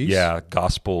gospel of peace? Yeah,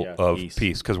 gospel of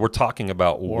peace. Because we're talking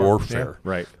about warfare.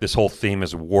 Yeah. Right. This whole theme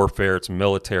is warfare. It's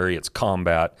military. It's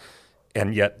combat.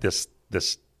 And yet this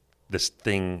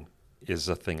thing is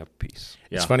a thing of peace.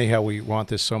 Yeah. It's funny how we want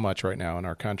this so much right now in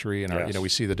our country, and we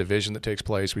see the division that takes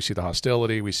place, we see the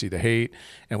hostility, we see the hate,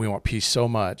 and we want peace so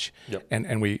much. Yep.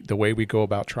 And the way we go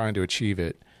about trying to achieve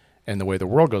it, and the way the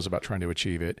world goes about trying to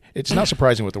achieve it, it's not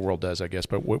surprising what the world does, I guess.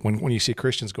 But when you see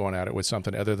Christians going at it with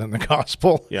something other than the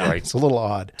gospel, it's a little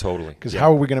odd. Totally. Because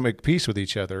how are we going to make peace with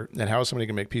each other, and how is somebody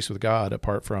going to make peace with God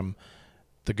apart from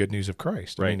the good news of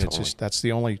Christ? Right. It's just that's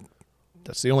the only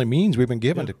means we've been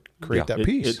given to create that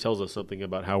peace. It tells us something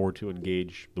about how we're to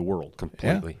engage the world.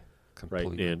 Completely. Right.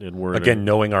 And we're again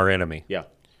knowing our enemy. Yeah.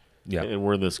 Yeah. And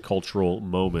we're in this cultural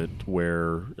moment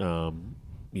where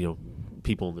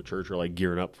people in the church are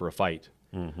gearing up for a fight,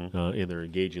 and they're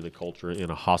engaging the culture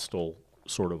in a hostile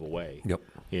sort of a way. Yep.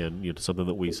 And something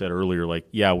that we said earlier,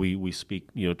 we speak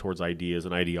towards ideas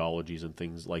and ideologies and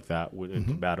things like that and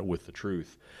combat it with the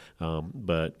truth.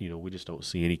 But we just don't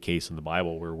see any case in the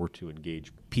Bible where we're to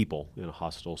engage people in a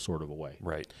hostile sort of a way.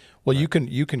 Right. Well, you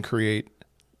can create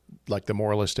the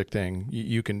moralistic thing.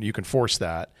 You can force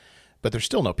that, but there's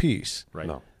still no peace. Right.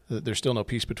 No. There's still no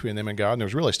peace between them and God, and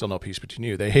there's really still no peace between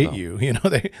you. They hate you. They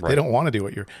don't want to do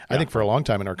what you're. I think for a long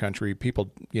time in our country, people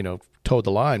towed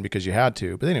the line because you had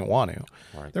to, but they didn't want to.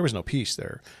 Right. There was no peace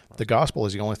there. Right. The gospel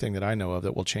is the only thing that I know of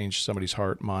that will change somebody's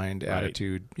heart, mind,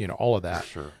 attitude, all of that, For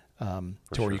sure.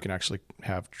 To where you can actually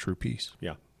have true peace.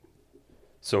 Yeah.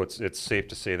 So it's safe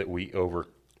to say that we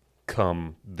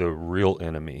overcome the real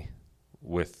enemy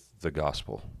with the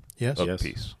gospel of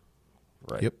peace.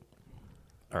 Right. Yep.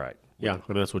 All right. Yeah,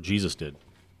 and that's what Jesus did.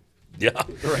 Yeah.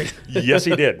 Right. Yes,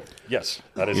 he did. Yes.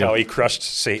 That is how he crushed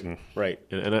Satan. Right.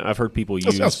 And I've heard people use...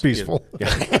 That sounds peaceful.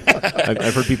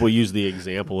 I've heard people use the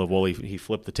example of, he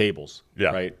flipped the tables. Yeah.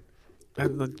 Right.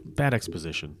 Bad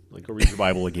exposition. Go read your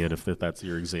Bible again if that's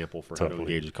your example for how to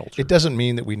engage a culture. It doesn't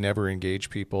mean that we never engage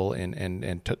people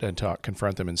and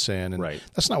confront them in sin. And right.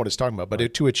 That's not what it's talking about.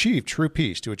 But to achieve true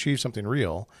peace, to achieve something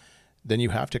real, then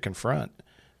you have to confront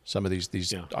some of these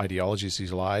ideologies,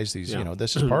 these lies,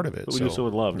 this is part of it. But we do so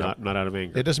in love, not out of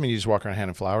anger. It doesn't mean you just walk around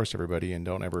handing flowers to everybody and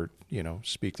don't ever,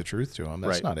 speak the truth to them.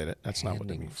 That's not it. That's not what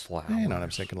it means. Flowers. You know what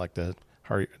I'm thinking, like the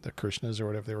the Krishnas or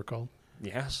whatever they were called.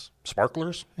 Yes.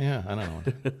 Sparklers? Yeah, I don't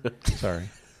know. Sorry.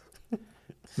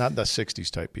 Not the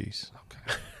 60s type piece.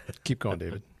 Okay. Keep going,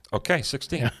 David. Okay,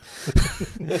 16.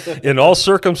 Yeah. In all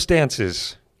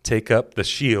circumstances, take up the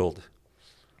shield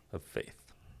of faith.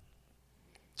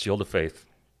 Shield of faith.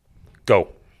 Go.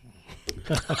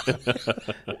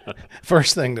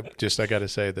 First thing that I got to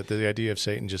say that the idea of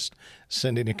Satan just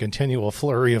sending a continual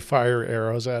flurry of fire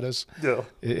arrows at us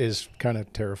is kind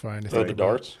of terrifying to think the about.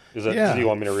 darts? Is that? Do you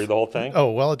want me to read the whole thing?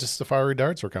 Oh, well, just the fiery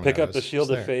darts were coming Pick at up us. the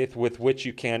shield of faith with which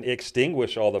you can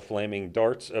extinguish all the flaming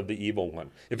darts of the evil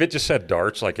one. If it just said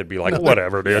darts, like it'd be like,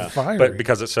 whatever, dude. Fiery. But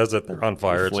because it says that they're on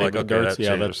fire, it's like, okay,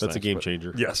 darts, that's a game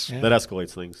changer. Yes. Yeah. That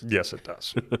escalates things. Yes, it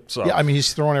does. So. Yeah, I mean,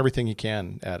 he's throwing everything he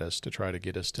can at us to try to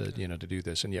get us to, to do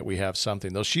this, and yet we have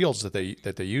something. Those shields that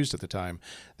they used at the time,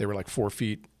 they were like 4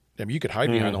 feet. I mean, you could hide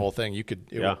behind the whole thing.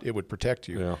 It would protect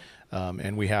you. Yeah.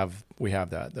 And we have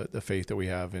that the faith that we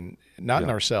have in not in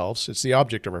ourselves. It's the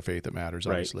object of our faith that matters,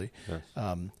 obviously. Yes.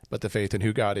 But the faith in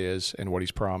who God is and what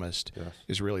He's promised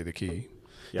is really the key.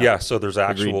 Yeah. So there's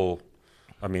actual.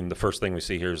 I mean, the first thing we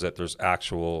see here is that there's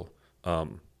actual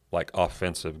like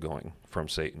offensive going from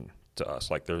Satan to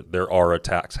us. Like there are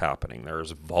attacks happening.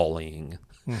 There's volleying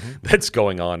that's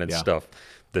going on and stuff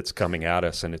that's coming at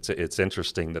us. And it's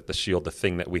interesting that the shield, the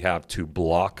thing that we have to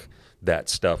block that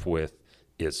stuff with,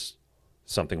 is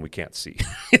something we can't see.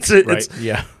 It's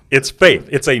faith.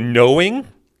 It's a knowing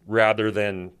rather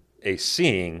than a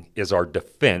seeing is our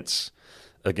defense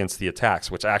against the attacks,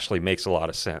 which actually makes a lot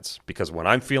of sense. Because when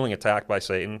I'm feeling attacked by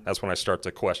Satan, that's when I start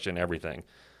to question everything.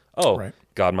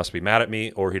 God must be mad at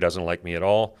me, or He doesn't like me at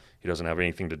all. He doesn't have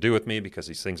anything to do with me because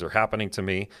these things are happening to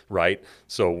me, right?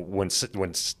 So when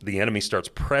the enemy starts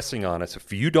pressing on us,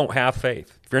 if you don't have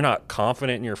faith, if you're not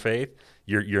confident in your faith,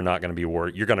 you're not going to be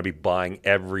worried. You're going to be buying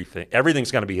everything.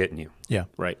 Everything's going to be hitting you. Yeah.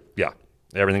 Right. Yeah.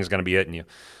 Everything's going to be hitting you.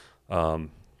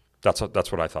 That's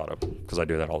what I thought of, because I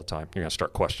do that all the time. You're going to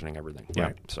start questioning everything. Yeah.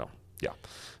 Right? So,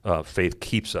 faith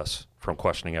keeps us from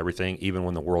questioning everything, even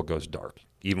when the world goes dark,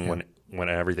 even when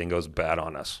everything goes bad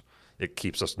on us. It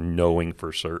keeps us knowing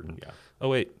for certain. Yeah. Oh,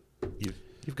 wait,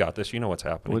 you've got this. You know what's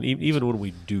happening. Even when we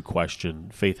do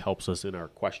question, faith helps us in our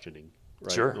questioning.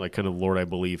 Right? Sure. Like kind of, Lord, I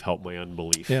believe, help my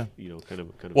unbelief. Yeah. Kind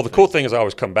of. Well, the cool thing is I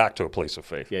always come back to a place of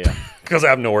faith. Yeah. Because I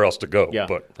have nowhere else to go. Yeah.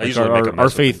 But I like usually make a mess our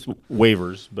of faith things.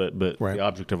 wavers, but Right. the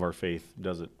object of our faith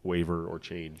doesn't waver or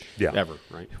change ever,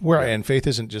 right? And faith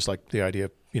isn't just like the idea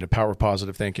of, power of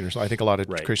positive thinking or something. I think a lot of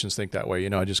Christians think that way.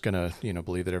 I'm just going to,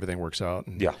 believe that everything works out.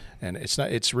 And it's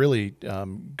not. It's really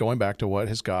going back to what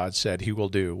has God said He will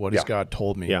do. What has God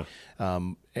told me? Yeah.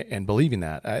 And believing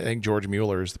that. I think George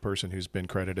Mueller is the person who's been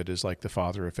credited as like the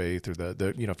father of faith, or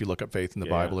the if you look up faith in the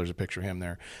Bible, there's a picture of him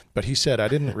there. But he said, I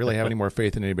didn't really have any more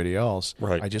faith than anybody else.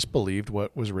 Right. I just believed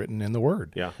what was written in the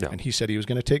Word. Yeah. And he said He was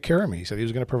going to take care of me. He said He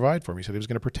was going to provide for me. He said He was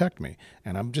going to protect me.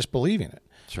 And I'm just believing it.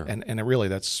 Sure. And it really,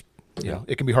 that's,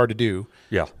 it can be hard to do.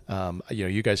 Yeah.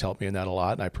 You guys help me in that a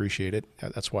lot, and I appreciate it.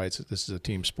 That's why this is a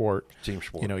team sport. Team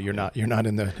sport. You're not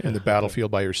in the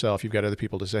battlefield by yourself. You've got other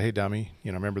people to say, "Hey, dummy,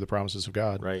 remember the promises of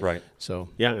God." Right. So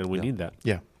and we need that.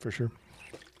 Yeah, for sure.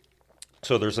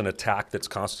 So there's an attack that's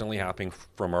constantly happening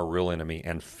from our real enemy,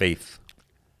 and faith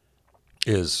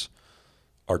is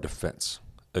our defense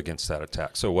against that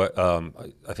attack. So what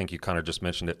I think you kind of just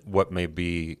mentioned it. What may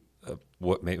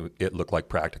it look like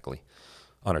practically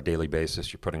on a daily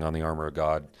basis? You're putting on the armor of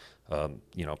God,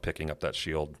 picking up that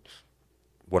shield.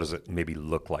 What does it maybe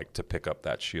look like to pick up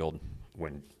that shield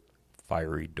when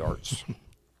fiery darts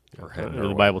are headed?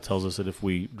 The Bible tells us that if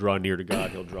we draw near to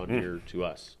God, He'll draw near to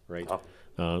us, right? Oh.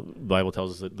 The Bible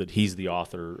tells us that He's the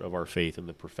author of our faith and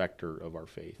the perfecter of our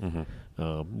faith.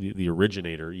 The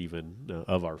originator even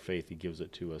of our faith. He gives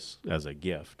it to us as a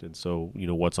gift. And so,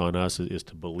 what's on us is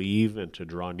to believe and to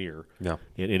draw near. Yeah.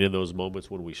 And in those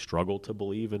moments when we struggle to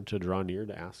believe and to draw near,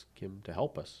 to ask Him to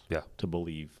help us to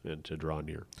believe and to draw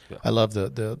near. Yeah. I love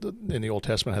the in the Old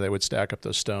Testament how they would stack up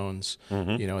those stones.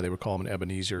 They would call them an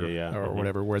Ebenezer or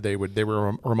whatever, where they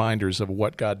were reminders of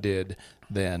what God did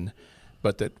then.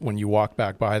 But that when you walk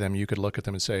back by them, you could look at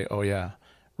them and say, oh, yeah,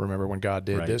 remember when God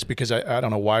did this? Because I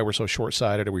don't know why we're so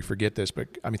short-sighted or we forget this, but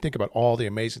I mean, think about all the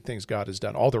amazing things God has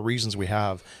done, all the reasons we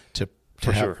have to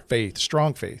have faith,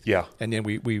 strong faith. Yeah. And then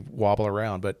we wobble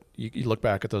around, but you look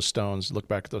back at those stones, look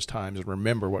back at those times, and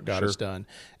remember what God has done.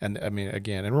 And I mean,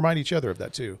 again, and remind each other of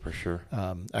that too. For sure.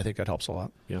 I think that helps a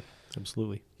lot. Yeah,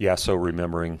 absolutely. Yeah, so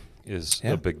remembering is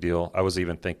a big deal. I was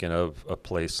even thinking of a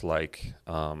place like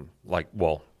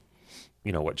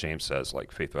what James says,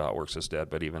 like faith without works is dead,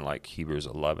 but even like Hebrews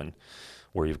 11,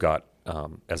 where you've got,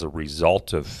 as a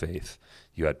result of faith,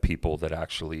 you had people that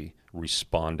actually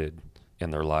responded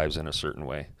in their lives in a certain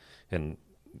way. And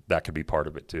that could be part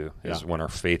of it too, is when our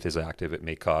faith is active, it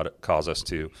may cause us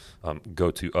to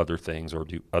go to other things or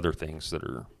do other things that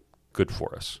are good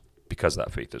for us because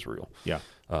that faith is real. Yeah.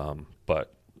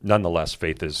 But nonetheless,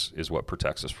 faith is what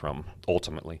protects us from,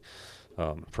 ultimately,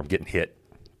 from getting hit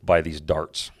by these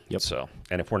darts. Yep. So,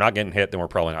 and if we're not getting hit, then we're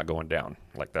probably not going down.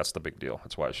 Like, that's the big deal.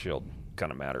 That's why a shield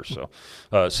kind of matters.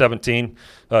 So, 17,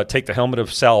 take the helmet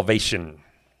of salvation.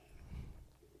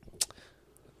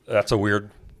 That's a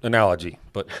weird analogy,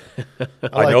 but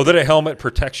I know that a helmet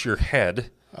protects your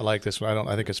head. I like this one.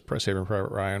 I think it's Saving Private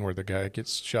Ryan, where the guy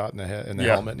gets shot in the head in the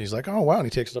helmet, and he's like, "Oh wow!" And he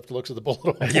takes it up to looks at the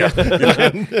bullet.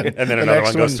 And then another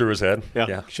one goes through his head.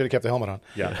 Yeah. Should have kept the helmet on.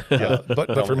 Yeah.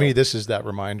 But for me, this is that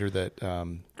reminder that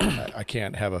I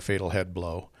can't have a fatal head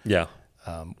blow. Yeah.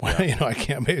 I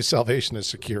can't. Maybe salvation is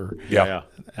secure. Yeah.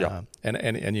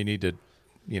 And you need to,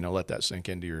 let that sink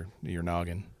into your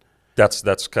noggin.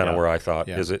 That's kind of where I thought,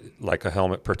 Yeah. is it like a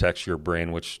helmet protects your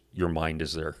brain, which your mind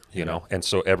is there, you know? And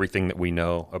so everything that we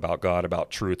know about God, about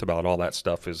truth, about all that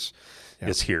stuff is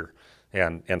here.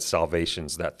 And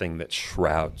salvation's that thing that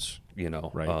shrouds,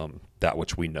 that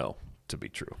which we know to be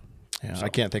true. Yeah, So. I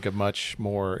can't think of much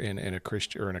more in a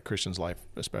Christian, or in a Christian's life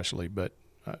especially, but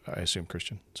I assume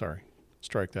Christian. Sorry,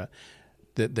 strike that.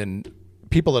 Then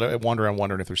people that wander around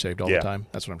wondering if they're saved all the time.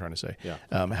 That's what I'm trying to say. Yeah.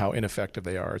 How ineffective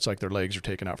they are. It's like their legs are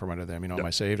taken out from under them. Am I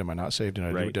saved? Am I not saved?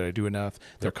 Did I do enough?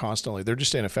 They're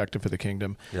just ineffective for the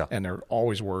kingdom. Yeah. And they're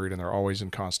always worried, and they're always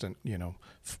in constant,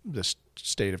 this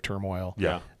state of turmoil.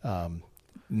 Yeah.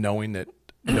 Knowing that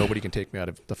nobody can take me out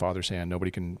of the Father's hand.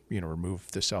 Nobody can,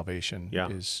 remove this salvation. Yeah.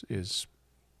 Is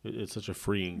It's such a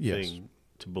freeing thing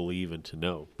to believe and to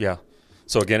know. Yeah.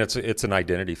 So again, it's an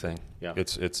identity thing. Yeah.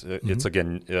 It's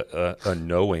again a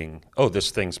knowing. Oh,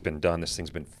 this thing's been done. This thing's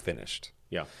been finished.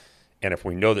 Yeah. And if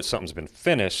we know that something's been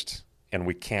finished, and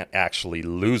we can't actually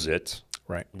lose it,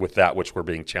 right, with that which we're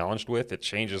being challenged with, it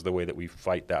changes the way that we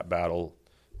fight that battle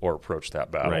or approach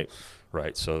that battle.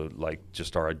 Right. So like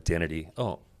just our identity.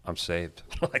 Oh, I'm saved.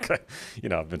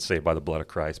 I've been saved by the blood of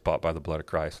Christ, bought by the blood of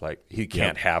Christ. Like, he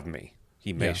can't have me.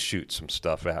 He may shoot some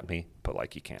stuff at me, but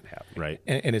he can't have me. Right.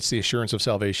 And it's the assurance of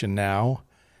salvation now,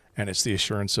 and it's the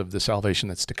assurance of the salvation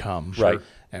that's to come. Right.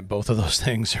 And both of those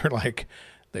things are like,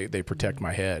 they protect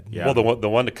my head. Yeah. Well, the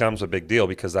one to come is a big deal,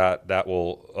 because that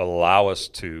will allow us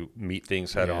to meet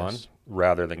things head on,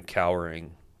 rather than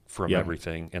cowering from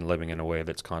everything and living in a way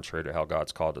that's contrary to how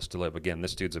God's called us to live. Again,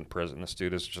 this dude's in prison. This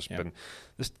dude has just been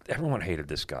everyone hated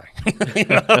this guy.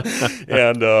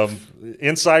 And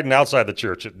inside and outside the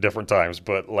church at different times.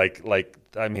 But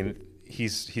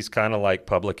he's kind of like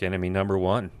public enemy number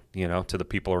one, to the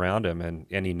people around him,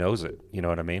 and he knows it. You know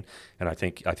what I mean? And I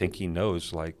think he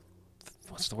knows,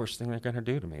 what's the worst thing they're going to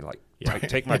do to me?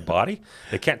 Take my body?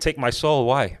 They can't take my soul.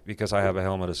 Why? Because I have a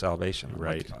helmet of salvation.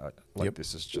 Right.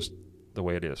 This is just the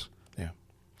way it is.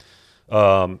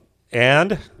 Yeah.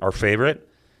 And our favorite,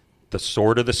 the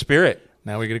sword of the Spirit.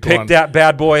 Now we get to go pick that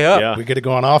bad boy up. Yeah. We get to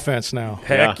go on offense now.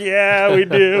 Heck yeah, we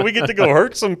do. We get to go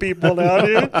hurt some people now,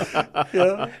 dude.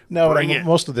 Yeah. No,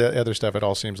 most of the other stuff, it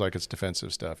all seems like it's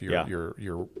defensive stuff.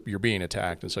 You're being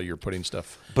attacked, and so you're putting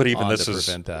stuff. But even this to is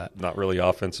prevent that. Not really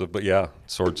offensive. But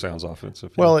sword sounds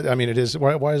offensive. Well, it is.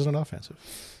 Why is it offensive?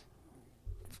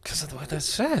 Because of what that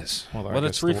says. Well, what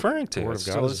it's referring to. The Word of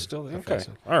God is still okay.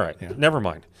 offensive. All right. Yeah. Never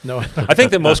mind. No. I think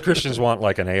that most Christians want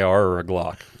an AR or a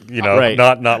Glock.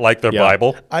 Not like their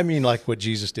Bible. I mean, like what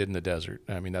Jesus did in the desert.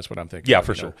 I mean, that's what I'm thinking. Yeah,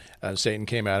 for sure. Sure. Satan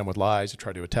came at him with lies to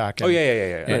try to attack him. Oh,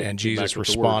 yeah. And Jesus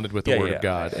responded with the Word of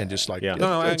God. And just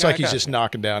it's like he's just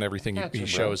knocking down everything he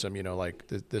shows him,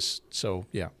 this. So,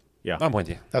 yeah. Yeah. I'm with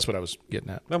you. That's what I was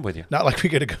getting at. I'm with you. Not like we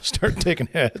got to go start taking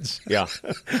heads. Yeah.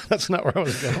 That's not where I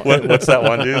was going. What's that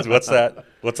one, dude? What's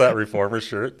that reformer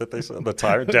shirt that they said? The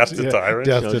tyrant, death to tyrant.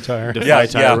 Death to tyrant. Defy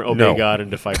tyrant, obey God, and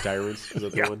defy tyrants. Is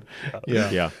that the one?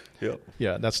 Yeah. Yep.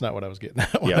 Yeah, that's not what I was getting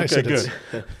at. When Yeah. I said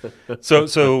Good.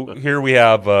 So here we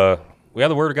have the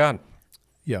Word of God.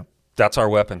 Yeah. That's our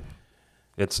weapon.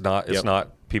 It's not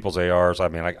people's ARs. I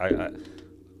mean,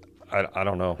 I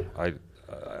don't know.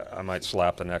 I might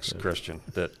slap the next Christian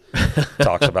that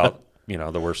talks about,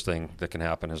 the worst thing that can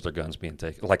happen is their guns being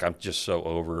taken. I'm just so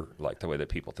over the way that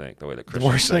people think, the way that Christians The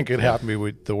worst thing think. could happen to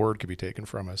me, the Word could be taken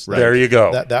from us. Right. There you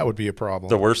go. That would be a problem.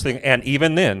 The worst thing, and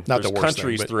even then, Not there's the worst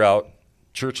countries thing, but- throughout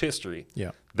church history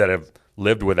Yeah. that have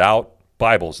lived without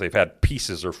Bibles. They've had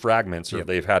pieces or fragments, or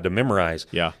they've had to memorize.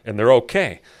 Yeah. And they're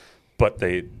okay. But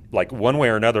they, one way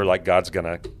or another, God's going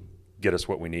to get us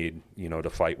what we need, to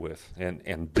fight with.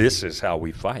 And this is how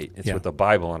we fight. It's with the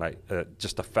Bible. And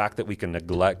just the fact that we can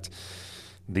neglect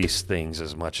these things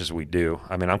as much as we do.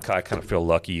 I mean, I kind of feel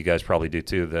lucky, you guys probably do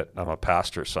too, that I'm a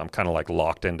pastor, so I'm kind of like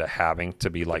locked into having to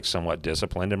be like somewhat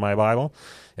disciplined in my Bible,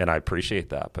 and I appreciate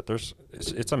that. But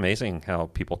it's amazing how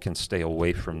people can stay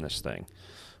away from this thing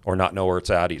or not know where it's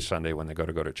at each Sunday when they go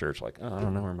to church. Like, oh, I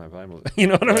don't know where my Bible is. You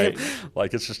know what I mean?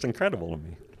 Like, it's just incredible to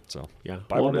me. So yeah,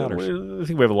 Bible matters. I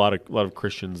think we have a lot of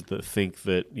Christians that think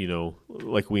that,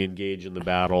 like we engage in the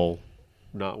battle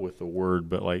not with the word,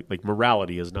 but like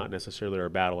morality is not necessarily our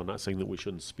battle. I'm not saying that we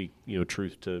shouldn't speak,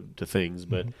 truth to things,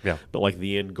 but but like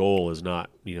the end goal is not,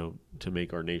 to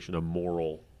make our nation a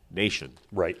moral nation.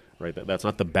 Right. That's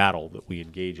not the battle that we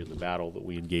engage in. The battle that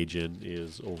we engage in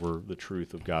is over the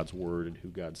truth of God's word and who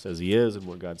God says He is and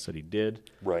what God said He did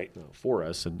for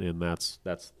us, and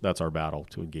that's our battle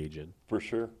to engage in. For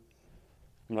sure.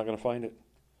 I'm not going to find it.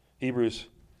 Hebrews,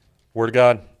 Word of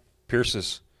God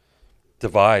pierces,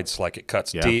 divides, like it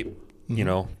cuts deep,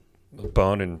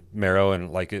 bone and marrow,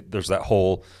 and like there's that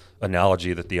whole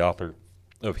analogy that the author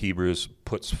of Hebrews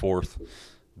puts forth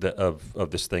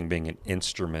of this thing being an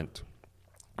instrument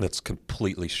that's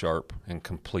completely sharp and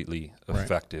completely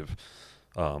effective.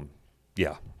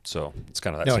 So it's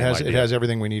kind of that same idea. It has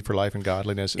everything we need for life and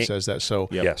godliness. It says that. So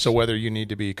so whether you need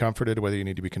to be comforted, whether you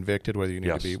need to be convicted, whether you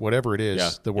need to be whatever it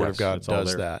is, the Word of God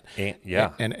does that.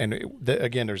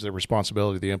 Again, there's the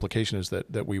responsibility. The implication is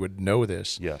that we would know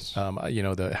this. Yes. How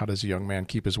does a young man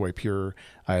keep his way pure?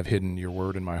 I have hidden your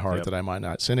word in my heart that I might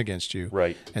not sin against you.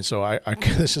 Right. And so I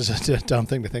this is a dumb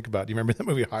thing to think about. Do you remember that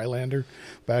movie Highlander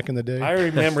back in the day? I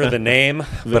remember the name,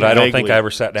 but I don't think I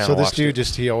ever sat down and watched it. So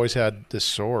this dude he always had this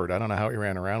sword. I don't know how he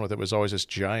ran around with it. It was always this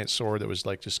giant sword that was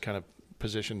like just kind of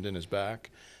positioned in his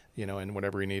back, and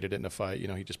whenever he needed it in a fight,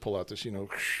 he just pull out this, and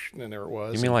there it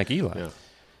was. You mean like Eli? Yeah.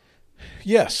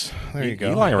 Yes, there you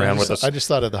go. Eli ran with us. I just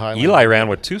thought of the Highlander. Eli ran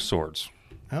with two swords.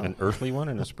 An earthly one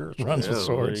and a spiritual one. Runs with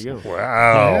swords. There you go.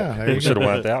 Wow. We should have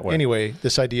went that way. Anyway,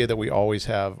 this idea that we always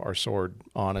have our sword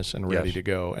on us and ready to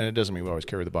go. And it doesn't mean we always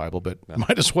carry the Bible, but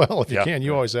might as well if you can.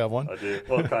 You always have one. I do.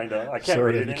 Well, kind of. I can't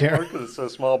read it anymore because it's so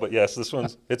small. But yes, this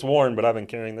one's, it's worn, but I've been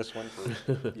carrying this one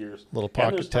for years. Little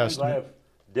pocket Testament. I have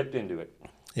dipped into it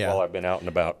while I've been out and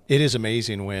about. It is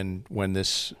amazing when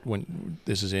this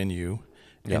is in you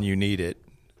and you need it.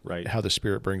 Right. How the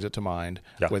Spirit brings it to mind,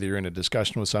 whether you're in a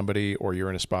discussion with somebody or you're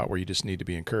in a spot where you just need to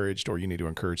be encouraged or you need to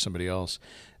encourage somebody else.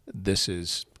 This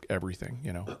is everything,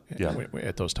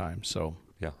 at those times. So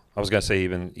I was going to say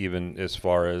even as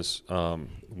far as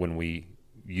when we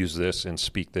use this and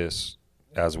speak this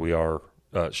as we are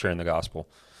sharing the gospel,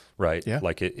 right? Yeah.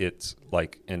 Like it's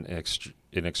like an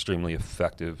extremely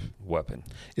effective weapon.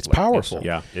 It's powerful.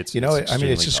 It's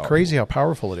it's just crazy how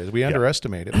powerful it is. We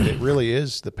underestimate it, but it really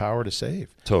is the power to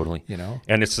save. Totally.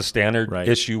 And it's the standard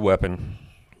issue weapon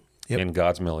in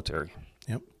God's military.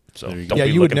 Yep. So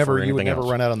you would never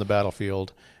run out on the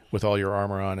battlefield with all your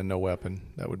armor on and no weapon.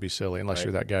 That would be silly unless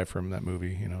you're that guy from that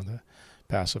movie, the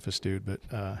pacifist dude. But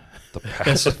the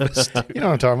pacifist dude. You know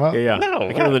what I'm talking about? Yeah. No, I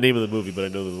can't remember the name of the movie, but I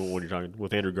know the one you're talking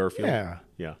with Andrew Garfield.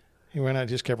 Yeah. He went out,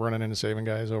 just kept running into saving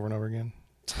guys over and over again.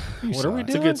 What are we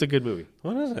doing? It's a good movie.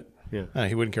 What is it? Yeah.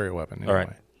 He wouldn't carry a weapon. All right.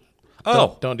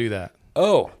 Don't do that.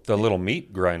 Oh, the little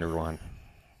meat grinder one.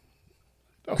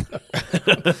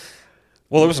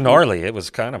 Well, it was gnarly. It was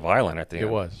kind of violent at the end. It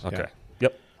was. Okay. Yeah.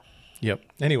 Yep.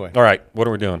 Anyway. All right. What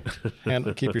are we doing?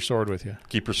 And keep your sword with you.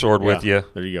 Keep your sword with you.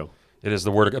 There you go. It is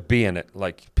the word of God. Be in it.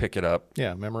 Like, pick it up.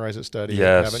 Yeah. Memorize it, study it,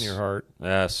 have it in your heart.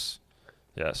 Yes.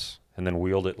 And then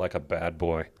wield it like a bad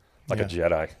boy. Like a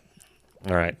Jedi.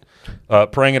 All right.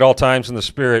 Praying at all times in the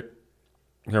Spirit.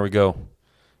 Here we go.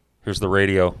 Here's the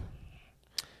radio.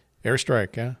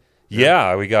 Airstrike, yeah?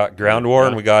 Yeah, we got ground war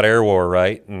and we got air war,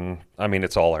 right? And I mean,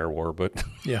 it's all air war, but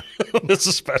this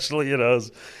especially,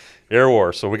 is air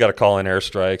war. So we got to call in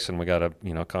airstrikes and we got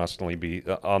to, constantly be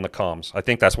on the comms. I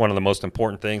think that's one of the most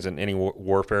important things in any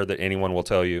warfare that anyone will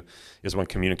tell you is when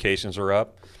communications are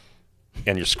up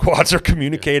and your squads are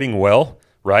communicating well,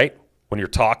 right? When you're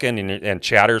talking and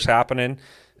chatter's happening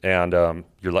and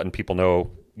you're letting people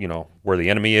know, where the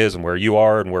enemy is and where you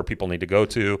are and where people need to go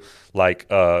to, like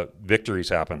victories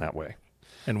happen that way.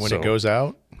 And when it goes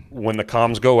out? When the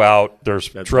comms go out, there's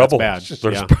trouble. That's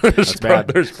bad.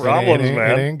 There's problems,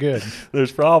 man. It ain't good.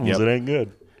 There's problems. It ain't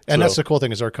good. And that's the cool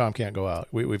thing is our comm can't go out.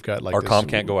 We've got like our comm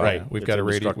can't go out. Right. We've got a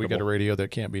radio. We got a radio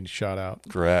that can't be shot out.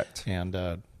 Correct. And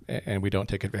we don't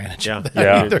take advantage of that.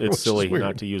 Yeah. Either, it's silly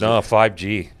not to use it. No,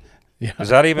 5G. Yeah. Is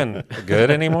that even good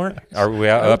anymore? Are we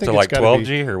up to like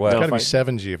 12G or what? It's got to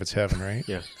be 7G if it's heaven, right?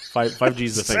 Yeah. 5G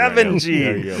is the thing. 7G. Right now.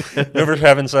 There you go. Remember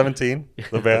Heaven 17,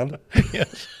 the band?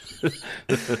 Yes.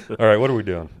 All right, what are we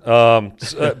doing?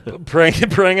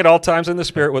 Praying at all times in the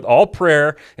Spirit with all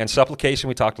prayer and supplication.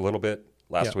 We talked a little bit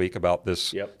last week about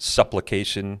this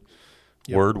supplication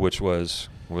word, which was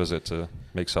it to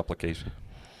make supplication?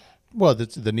 Well,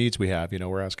 the needs we have,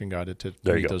 we're asking God to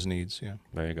meet those needs. Yeah.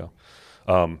 There you go.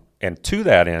 And to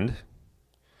that end,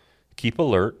 keep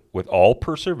alert with all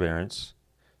perseverance.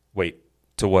 Wait,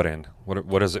 to what end?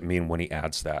 What does it mean when he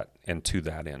adds that, and to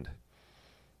that end?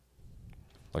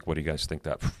 Like, what do you guys think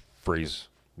that phrase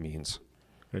means?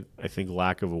 I think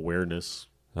lack of awareness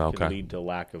can lead to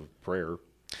lack of prayer.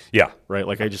 Yeah. Right?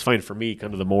 Like, I just find for me,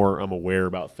 kind of the more I'm aware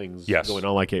about things going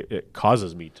on, like it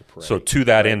causes me to pray. So to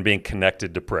that end, being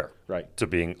connected to prayer. Right. To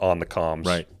being on the comms.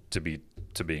 Right. To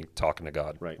being talking to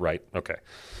God. Right. Right. Okay.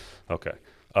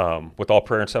 With all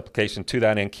prayer and supplication, to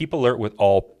that end, keep alert with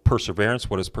all perseverance.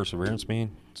 What does perseverance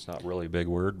mean? It's not really a big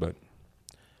word, but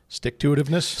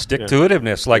stick-to-itiveness.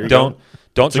 Stick-to-itiveness. Like, don't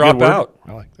drop out.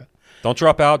 I like that. Don't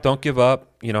drop out. Don't give up.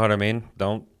 You know what I mean?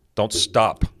 Don't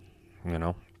stop.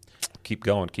 Keep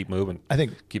going. Keep moving. I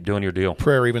think keep doing your deal.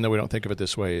 Prayer, even though we don't think of it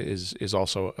this way, is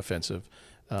also offensive.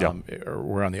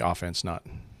 We're on the offense, not.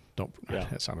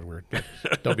 That sounded weird.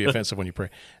 Don't be offensive when you pray.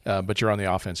 But you're on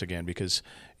the offense again because,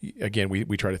 again,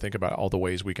 we try to think about all the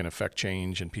ways we can affect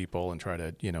change in people and try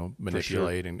to,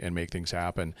 manipulate and make things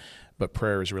happen. But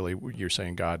prayer is really, you're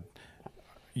saying, God,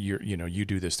 you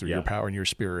do this through your power and your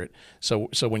spirit. So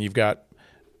when you've got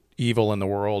evil in the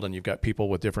world and you've got people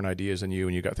with different ideas than you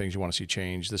and you've got things you want to see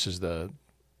change, this is the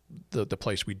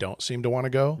place we don't seem to want to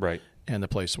go. Right. And the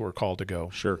place we're called to go.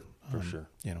 Sure. For sure.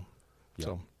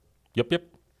 So. Yep.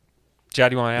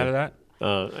 Chad, you want to add to that?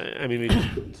 I mean,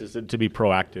 just to be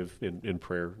proactive in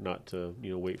prayer, not to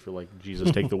wait for like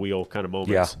Jesus take the wheel kind of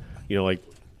moments. Yeah. Like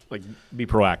be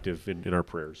proactive in our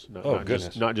prayers.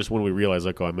 Not just when we realize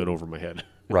like, I'm in over my head.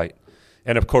 Right.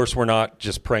 And of course, we're not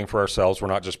just praying for ourselves. We're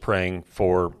not just praying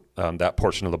for that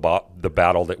portion of the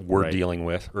battle that we're dealing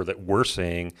with or that we're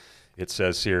seeing. It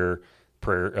says here,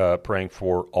 praying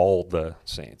for all the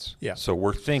saints. Yeah. So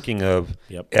we're thinking of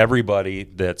everybody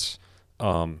that's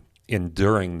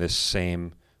enduring this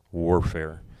same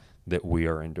warfare that we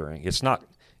are enduring. It's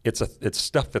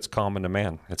stuff that's common to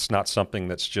man. It's not something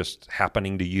that's just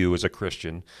happening to you as a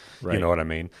Christian. Right. You know what I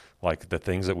mean? Like the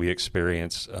things that we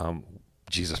experience,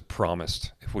 Jesus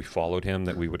promised if we followed him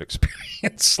that we would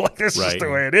experience. Like this is the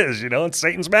way it is, and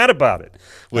Satan's mad about it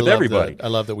with everybody. I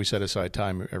love that we set aside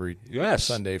time every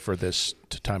Sunday for this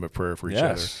time of prayer for each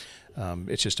other.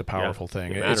 It's just a powerful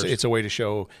thing. It's a way to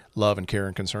show love and care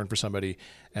and concern for somebody,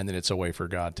 and then it's a way for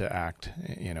God to act,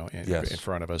 in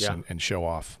front of us and show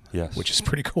off, which is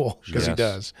pretty cool because he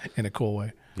does in a cool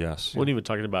way. Yes. We weren't even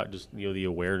talking about just the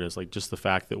awareness, like just the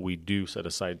fact that we do set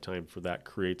aside time for that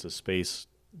creates a space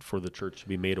for the church to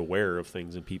be made aware of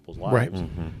things in people's lives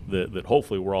that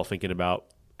hopefully we're all thinking about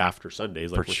after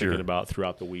Sundays, like thinking about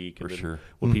throughout the week. And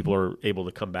when people are able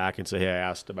to come back and say, hey, I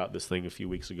asked about this thing a few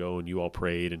weeks ago and you all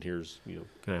prayed and here's, kind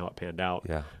of how it panned out.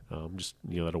 Yeah. Just,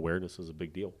 that awareness is a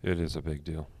big deal. It is a big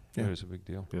deal. Yeah. It is a big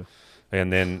deal. Yeah.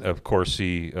 And then, of course,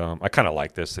 I kind of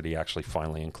like this, that he actually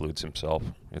finally includes himself.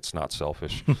 It's not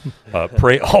selfish.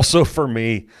 Pray also for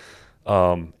me.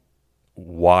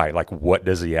 Why? Like, what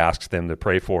does he ask them to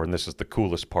pray for? And this is the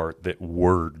coolest part, that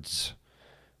words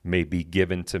may be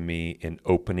given to me in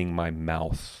opening my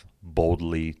mouth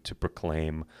boldly to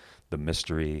proclaim the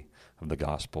mystery of the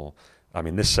gospel. I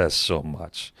mean, this says so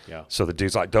much. Yeah. So the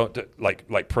dude's like, don't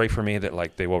pray for me that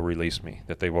like they will release me,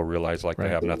 that they will realize like they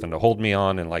have nothing to hold me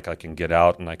on, and like I can get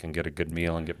out and I can get a good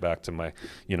meal and get back to my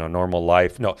normal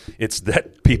life. No, it's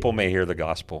that people may hear the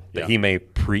gospel, that he may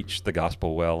preach the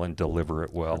gospel well and deliver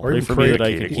it well. Or even pray that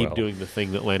I can keep doing the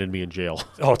thing that landed me in jail.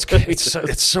 Oh,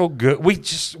 it's so good. We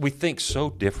think so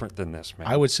different than this, man.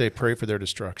 I would say pray for their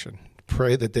destruction.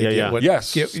 Pray that they get what.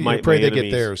 Yes. Pray they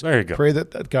get theirs. There you go. Pray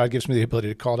that God gives me the ability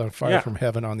to call down fire from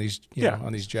heaven on these,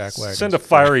 on these jack wagons. Send a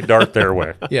fiery dart their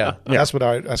way. That's what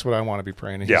I want to be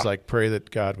praying. And he's like, pray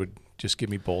that God would just give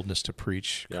me boldness to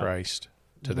preach Christ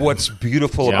to them. What's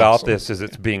beautiful about this is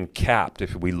it's being capped,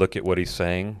 if we look at what he's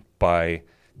saying, by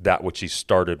that which he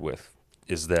started with,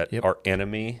 is that our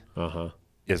enemy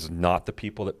is not the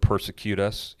people that persecute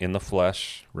us in the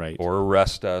flesh, or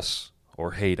arrest us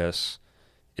or hate us.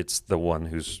 It's the one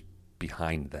who's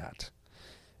behind that.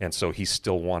 And so he's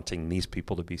still wanting these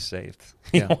people to be saved.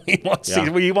 He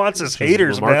wants his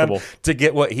haters, man, to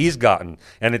get what he's gotten.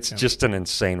 And it's just an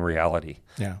insane reality.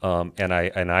 Yeah. And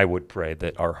I would pray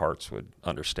that our hearts would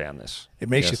understand this. It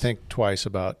makes you think twice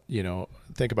about,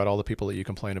 think about all the people that you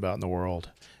complain about in the world.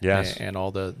 Yes. And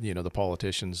all the, the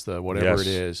politicians, the whatever it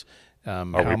is. How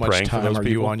much time are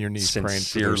you on your knees praying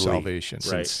for their salvation?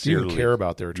 Right. Do you care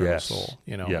about their eternal soul?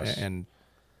 Yes. And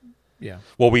yeah.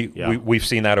 Well, we've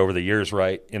seen that over the years,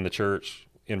 right, in the church,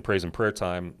 in praise and prayer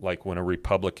time, like when a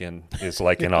Republican is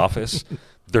like in office,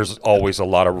 there's always a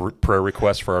lot of prayer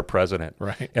requests for our president.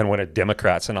 Right. And when a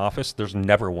Democrat's in office, there's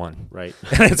never one. Right.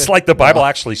 And it's like the Bible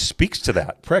actually speaks to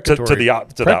that. Precatory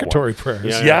that one.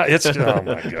 prayers. Yeah, it's, oh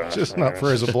my gosh. Just not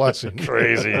prayers of blessing.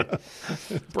 Crazy.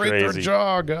 Break their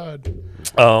jaw, God.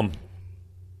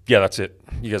 Yeah, that's it.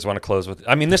 You guys want to close with,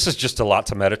 I mean, this is just a lot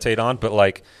to meditate on, but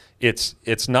like,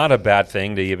 it's not a bad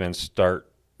thing to even start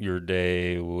your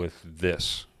day with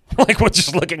this. Like, we're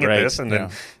just looking at this and then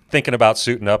thinking about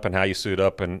suiting up and how you suit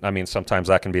up. And I mean, sometimes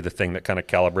that can be the thing that kind of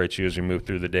calibrates you as you move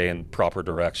through the day in proper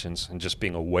directions, and just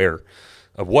being aware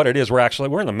of what it is. We're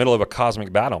in the middle of a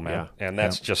cosmic battle, man. Yeah. And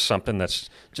that's just something that's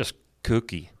just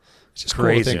kooky. It's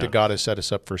crazy. Cool to think that God has set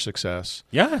us up for success.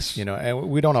 Yes. And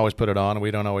we don't always put it on. We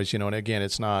don't always, and again,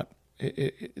 it's not,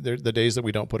 the days that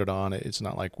we don't put it on, it's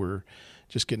not like we're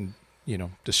just getting,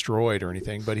 destroyed or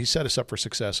anything, but he set us up for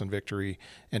success and victory,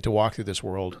 and to walk through this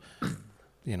world,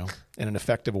 in an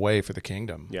effective way for the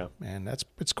kingdom. Yeah. And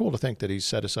it's cool to think that he's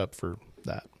set us up for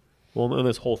that. Well, and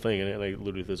this whole thing, and I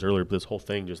alluded to this earlier, but this whole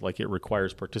thing, just like, it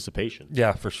requires participation.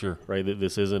 Yeah, for sure. Right.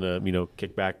 This isn't a,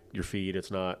 kick back your feet.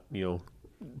 It's not,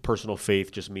 personal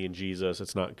faith, just me and Jesus.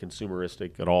 It's not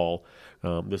consumeristic at all.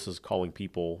 This is calling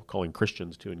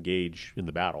Christians to engage in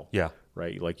the battle. Yeah.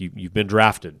 Right. Like you've been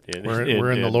drafted.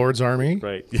 We're in the Lord's army.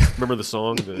 Right. Remember the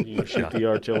song, shoot the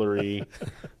artillery,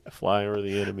 fly over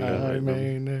the enemy. I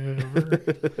may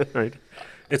never. Right.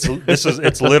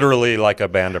 It's literally like a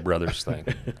Band of Brothers thing.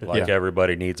 Like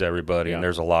everybody needs everybody, and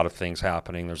there's a lot of things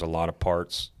happening. There's a lot of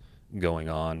parts going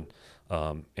on,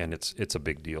 and it's a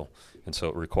big deal. And so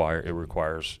it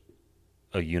requires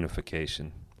a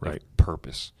unification of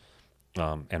purpose,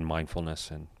 and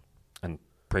mindfulness, and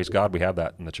praise God we have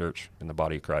that in the church, in the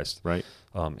body of Christ. Right.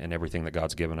 And everything that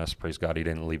God's given us, praise God, he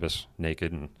didn't leave us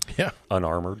naked and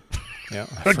unarmored. Yeah.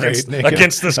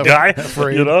 against this guy.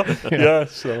 Afraid. Yeah.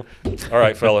 So, all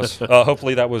right, fellas.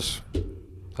 Hopefully that was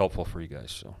helpful for you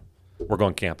guys. So we're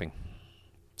going camping.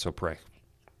 So pray.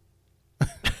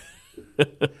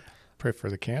 Pray for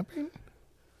the camping?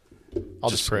 I'll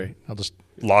just pray. I'll just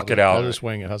lock it out. I'll just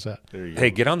wing it. How's that? Hey,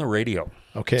 get on the radio.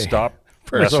 Okay. Stop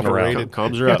Prayer's messing overrated. around.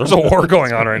 Comms are out. There's a war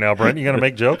going on right now, Brent. You going to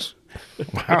make jokes?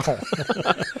 Wow.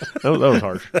 that was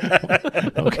harsh.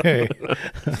 Okay.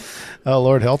 Oh,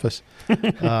 Lord, help us.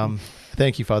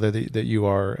 Thank you, Father, that you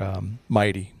are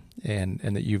mighty, and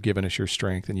that you've given us your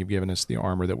strength, and you've given us the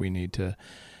armor that we need to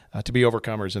be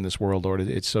overcomers in this world, Lord.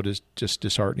 It's so just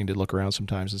disheartening to look around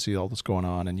sometimes and see all that's going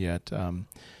on, and yet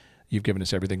you've given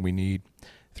us everything we need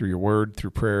through your word, through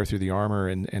prayer, through the armor,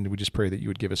 and we just pray that you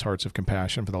would give us hearts of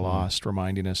compassion for the lost,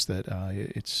 reminding us that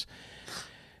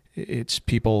it's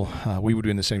people, we would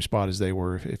be in the same spot as they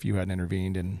were if you hadn't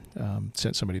intervened and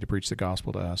sent somebody to preach the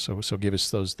gospel to us. So give us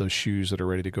those shoes that are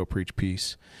ready to go preach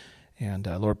peace. And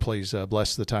Lord, please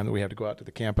bless the time that we have to go out to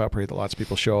the camp out. Pray that lots of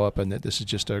people show up, and that this is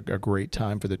just a great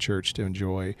time for the church to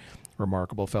enjoy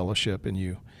remarkable fellowship in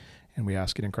you. And we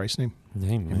ask it in Christ's name.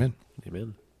 Amen. Amen.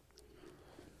 Amen.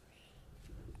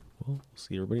 Well, we'll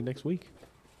see everybody next week.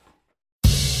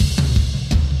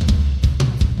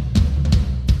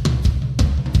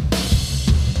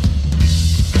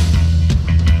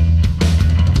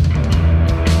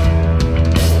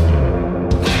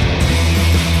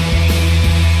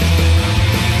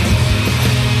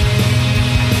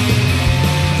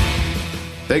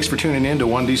 Thanks for tuning in to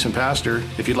One Decent Pastor.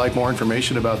 If you'd like more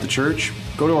information about the church,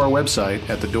 go to our website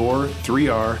at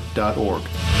thedoor3r.org.